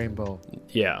from Rainbow.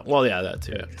 Yeah. Well, yeah, that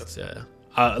too. Yeah.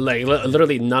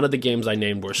 Literally none of the games I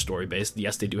named were story based.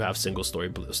 Yes, they do have single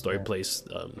plays,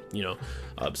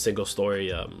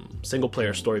 single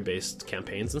player story based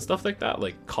campaigns and stuff like that.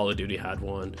 Like Call of Duty had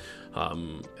one,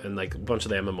 and like a bunch of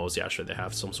the MMOs. Yeah, sure, they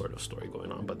have some sort of story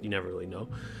going on, but you never really know.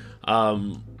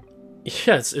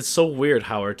 Yeah, it's so weird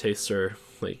how our tastes are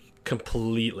like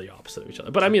completely opposite of each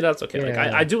other. But I mean, that's okay. Like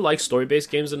I do like story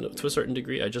based games to a certain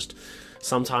degree. I just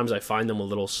sometimes I find them a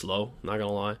little slow. Not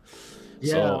gonna lie.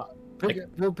 Yeah. So,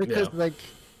 Because like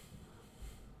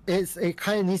it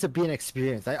kind of needs to be an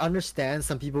experience. I understand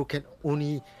some people can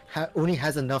only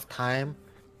has enough time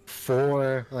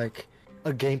for like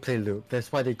a gameplay loop.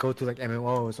 That's why they go to like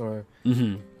MMOs or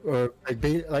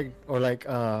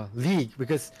League,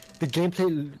 because the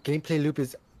gameplay loop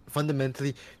is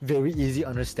fundamentally very easy to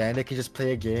understand. They can just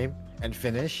play a game and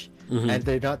finish, and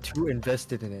they're not too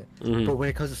invested in it. But when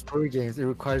it comes to story games, it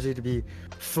requires you to be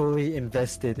fully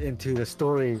invested into the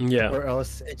story, or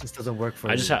else it just doesn't work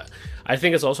for you. I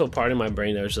think it's also part of my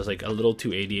brain that was just like a little too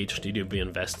ADHD to be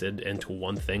invested into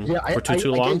one thing for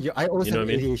too long. I also you know have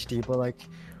what I mean? ADHD, but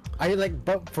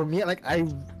but for me, like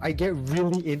I get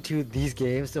really into these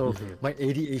games, so my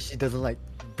ADHD doesn't like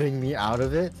bring me out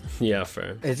of it. Yeah,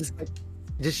 fair. It's just like,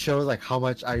 it just shows like how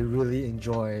much I really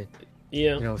enjoy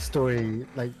story,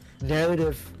 like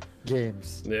narrative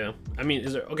games. Yeah, I mean,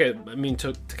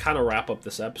 to kind of wrap up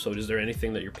this episode, is there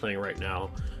anything that you're playing right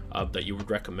now that you would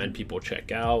recommend people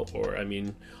check out? Or I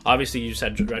mean, obviously you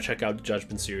said check out the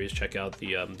Judgment series, check out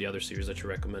the other series that you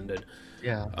recommended.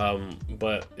 Yeah.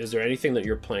 But is there anything that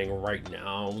you're playing right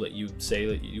now that you say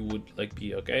that you would like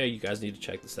be okay, you guys need to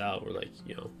check this out, or like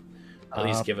at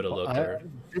least give it a look?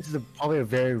 This is probably a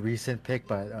very recent pick,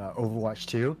 but Overwatch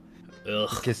 2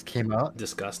 just came out.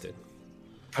 Disgusting.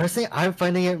 Personally, I'm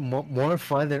finding it more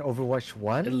fun than Overwatch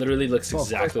 1. It literally looks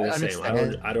exactly the same.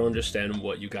 I don't understand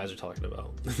what you guys are talking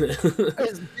about.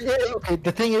 Okay,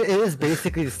 the thing is, it is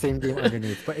basically the same game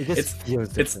underneath, but it just feels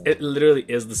different. It literally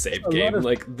is the same game.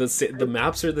 Like the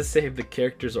maps are the same. The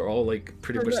characters are all like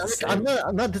pretty much the same.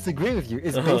 I'm not disagreeing with you.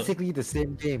 It's basically the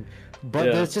same game,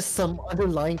 but there's just some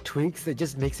underlying tweaks that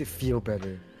just makes it feel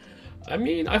better. I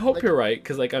mean, I hope you're right,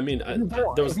 because like I mean,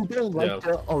 if you don't like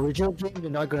the original game,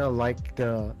 you're not gonna like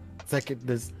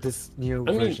this new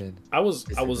version. I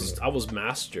was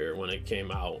master when it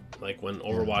came out. Like when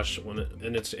Overwatch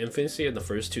in its infancy in the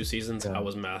first 2 seasons, I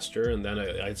was master, and then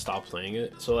I stopped playing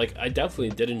it. So like I definitely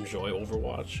did enjoy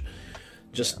Overwatch.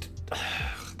 Just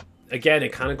again,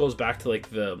 it kind of goes back to like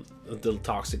the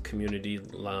toxic community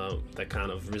that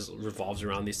kind of revolves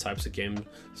around these types of games,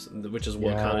 which is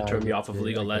what kind of turned me off of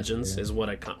League of Legends. Is why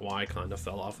I kind of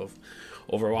fell off of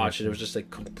Overwatch, and it was just like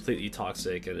completely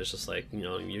toxic, and it's just like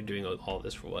you're doing all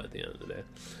this for what at the end of the day.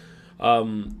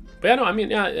 But yeah, no, I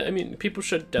mean, people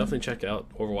should definitely check out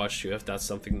Overwatch 2 if that's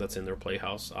something that's in their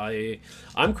playhouse.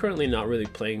 I'm currently not really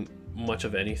playing much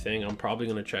of anything. I'm probably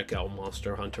gonna check out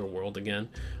Monster Hunter World again.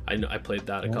 I played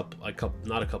that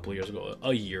not a couple of years ago,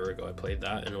 a year ago. I played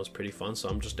that and it was pretty fun. So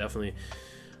I'm just definitely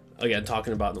again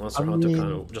talking about Monster Hunter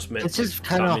kind of just meant it's just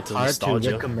kind of hard to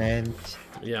recommend.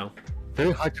 Yeah,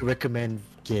 very hard to recommend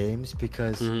games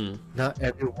because not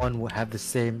everyone will have the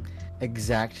same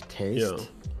exact taste. Yeah.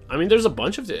 I mean, there's a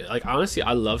bunch of like honestly,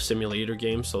 I love simulator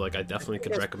games, so like I definitely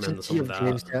could recommend some of that.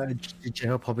 Games that the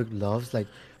general public loves, like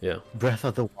Breath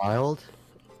of the Wild.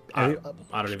 I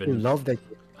don't even love that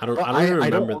game. I don't even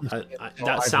remember.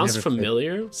 That sounds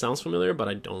familiar. Sounds familiar, but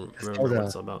I don't remember what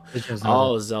it's about.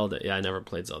 Oh, Zelda. Yeah, I never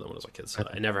played Zelda when I was a kid, so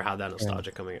I never had that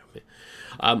nostalgia coming at me.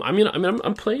 I mean,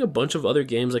 I'm playing a bunch of other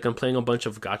games. Like I'm playing a bunch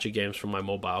of gacha games from my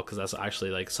mobile because that's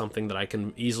actually like something that I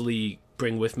can easily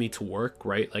bring with me to work.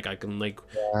 Right? Like I can like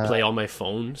play on my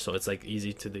phone, so it's like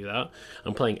easy to do that.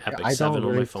 I'm playing Epic 7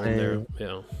 on my phone there.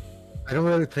 Yeah. I don't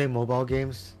really play mobile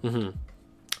games.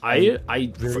 I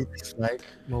really dislike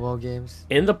mobile games.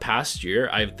 In the past year,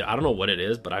 I don't know what it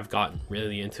is, but I've gotten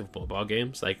really into mobile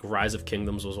games. Like Rise of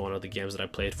Kingdoms was one of the games that I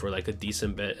played for like a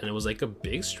decent bit, and it was like a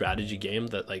big strategy game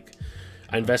that like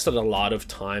I invested a lot of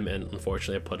time, and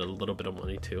unfortunately I put a little bit of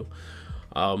money too.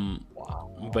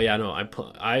 But yeah, no,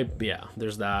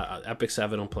 there's that. Epic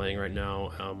 7 I'm playing right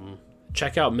now.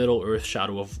 Check out Middle Earth,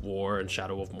 Shadow of War, and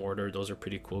Shadow of Mordor. Those are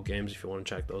pretty cool games if you want to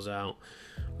check those out.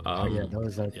 Oh yeah, Um,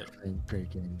 those are yeah. definitely great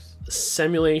games.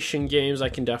 Simulation games, I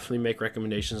can definitely make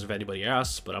recommendations if anybody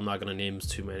asks, but I'm not going to name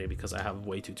too many because I have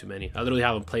way too many. I literally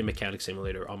have a play mechanic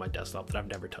simulator on my desktop that I've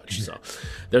never touched. So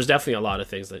there's definitely a lot of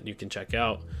things that you can check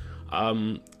out.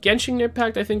 Genshin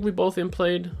Impact, I think we both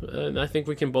played, and I think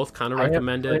we can both kind of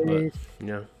recommend it. But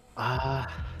yeah,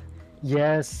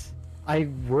 Yes, I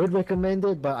would recommend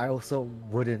it, but I also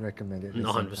wouldn't recommend it at the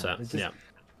same time. 100%. It's just, Yeah.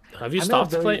 Have you I'm not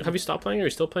stopped very. playing? Have you stopped playing? Or are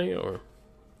you still playing it? Or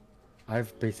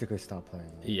I've basically stopped playing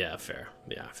it. yeah, fair.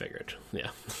 Yeah, I figured. Yeah,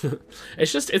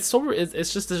 it's just it's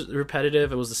just as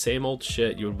repetitive. It was the same old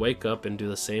shit. You would wake up and do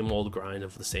the same old grind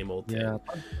of the same old thing.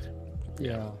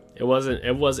 Yeah.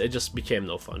 It just became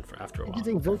no fun for after a while. I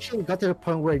think eventually got to the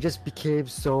point where it just became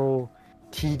so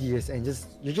tedious and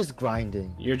you're just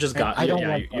grinding. You're just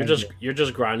you're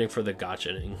just grinding for the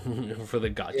gotcha for the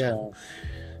gotcha. Yeah.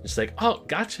 It's like, oh,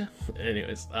 gotcha.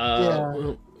 Anyways,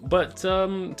 but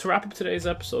to wrap up today's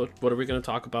episode, what are we going to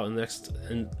talk about in next?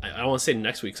 And I don't want to say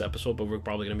next week's episode, but we're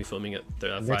probably going to be filming it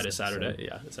Friday, Saturday.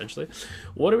 Yeah, essentially.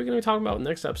 What are we going to be talking about in the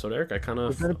next episode, Eric? We're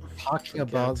going to be talking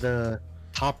about the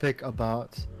topic on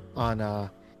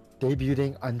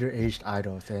debuting underage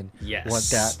idols and what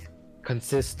that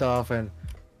consists of and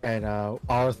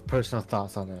our personal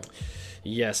thoughts on it.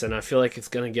 Yes, and I feel like it's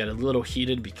gonna get a little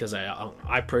heated because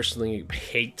I personally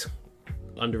hate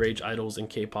underage idols in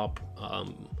K-pop.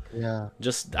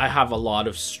 Just I have a lot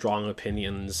of strong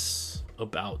opinions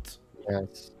about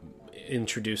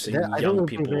introducing young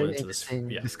people into this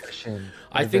discussion.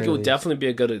 I think it would definitely be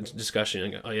a good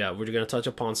discussion. Oh yeah, we're gonna touch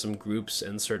upon some groups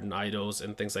and certain idols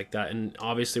and things like that. And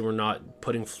obviously, we're not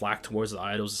putting flack towards the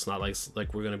idols. It's not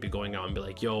like we're gonna be going out and be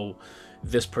like, yo,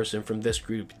 this person from this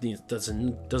group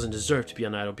doesn't deserve to be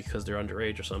an idol because they're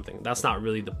underage or something. That's not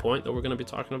really the point that we're going to be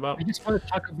talking about. I just want to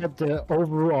talk about the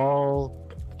overall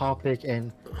topic,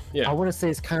 and I want to say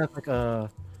it's kind of like a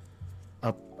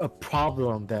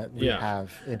problem that we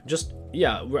have.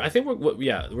 I think we're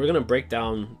going to break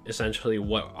down essentially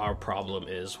what our problem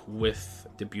is with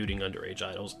debuting underage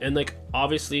idols. And like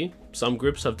obviously some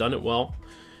groups have done it well,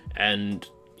 and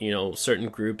certain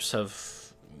groups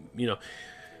have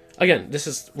again,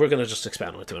 we're gonna just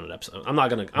expand on it in an episode. I'm not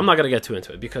gonna get too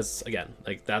into it because again,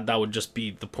 like that would just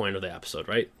be the point of the episode,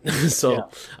 right?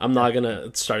 I'm not gonna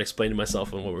start explaining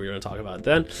myself on what we're gonna talk about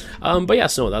then. But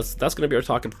yes, no, that's gonna be our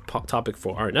topic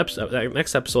for our next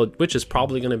episode, which is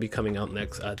probably gonna be coming out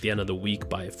at the end of the week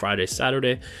by Friday,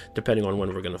 Saturday, depending on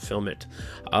when we're gonna film it.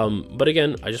 But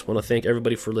again, I just want to thank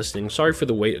everybody for listening. Sorry for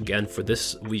the wait again for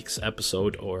this week's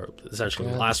episode, or essentially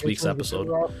last week's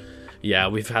episode. Yeah,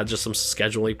 we've had just some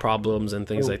scheduling problems and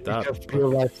things like that. We have real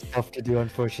life stuff to do,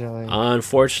 unfortunately.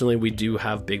 Unfortunately, we do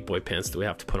have big boy pants that we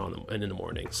have to put on in the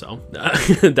morning. So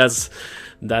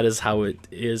that is how it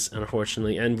is,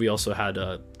 unfortunately. And we also had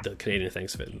the Canadian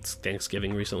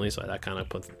Thanksgiving recently, so that kind of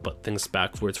put things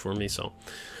backwards for me. So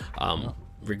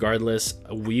regardless,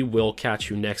 we will catch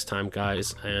you next time,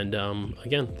 guys. And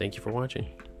again, thank you for watching.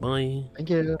 Bye. Thank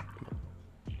you.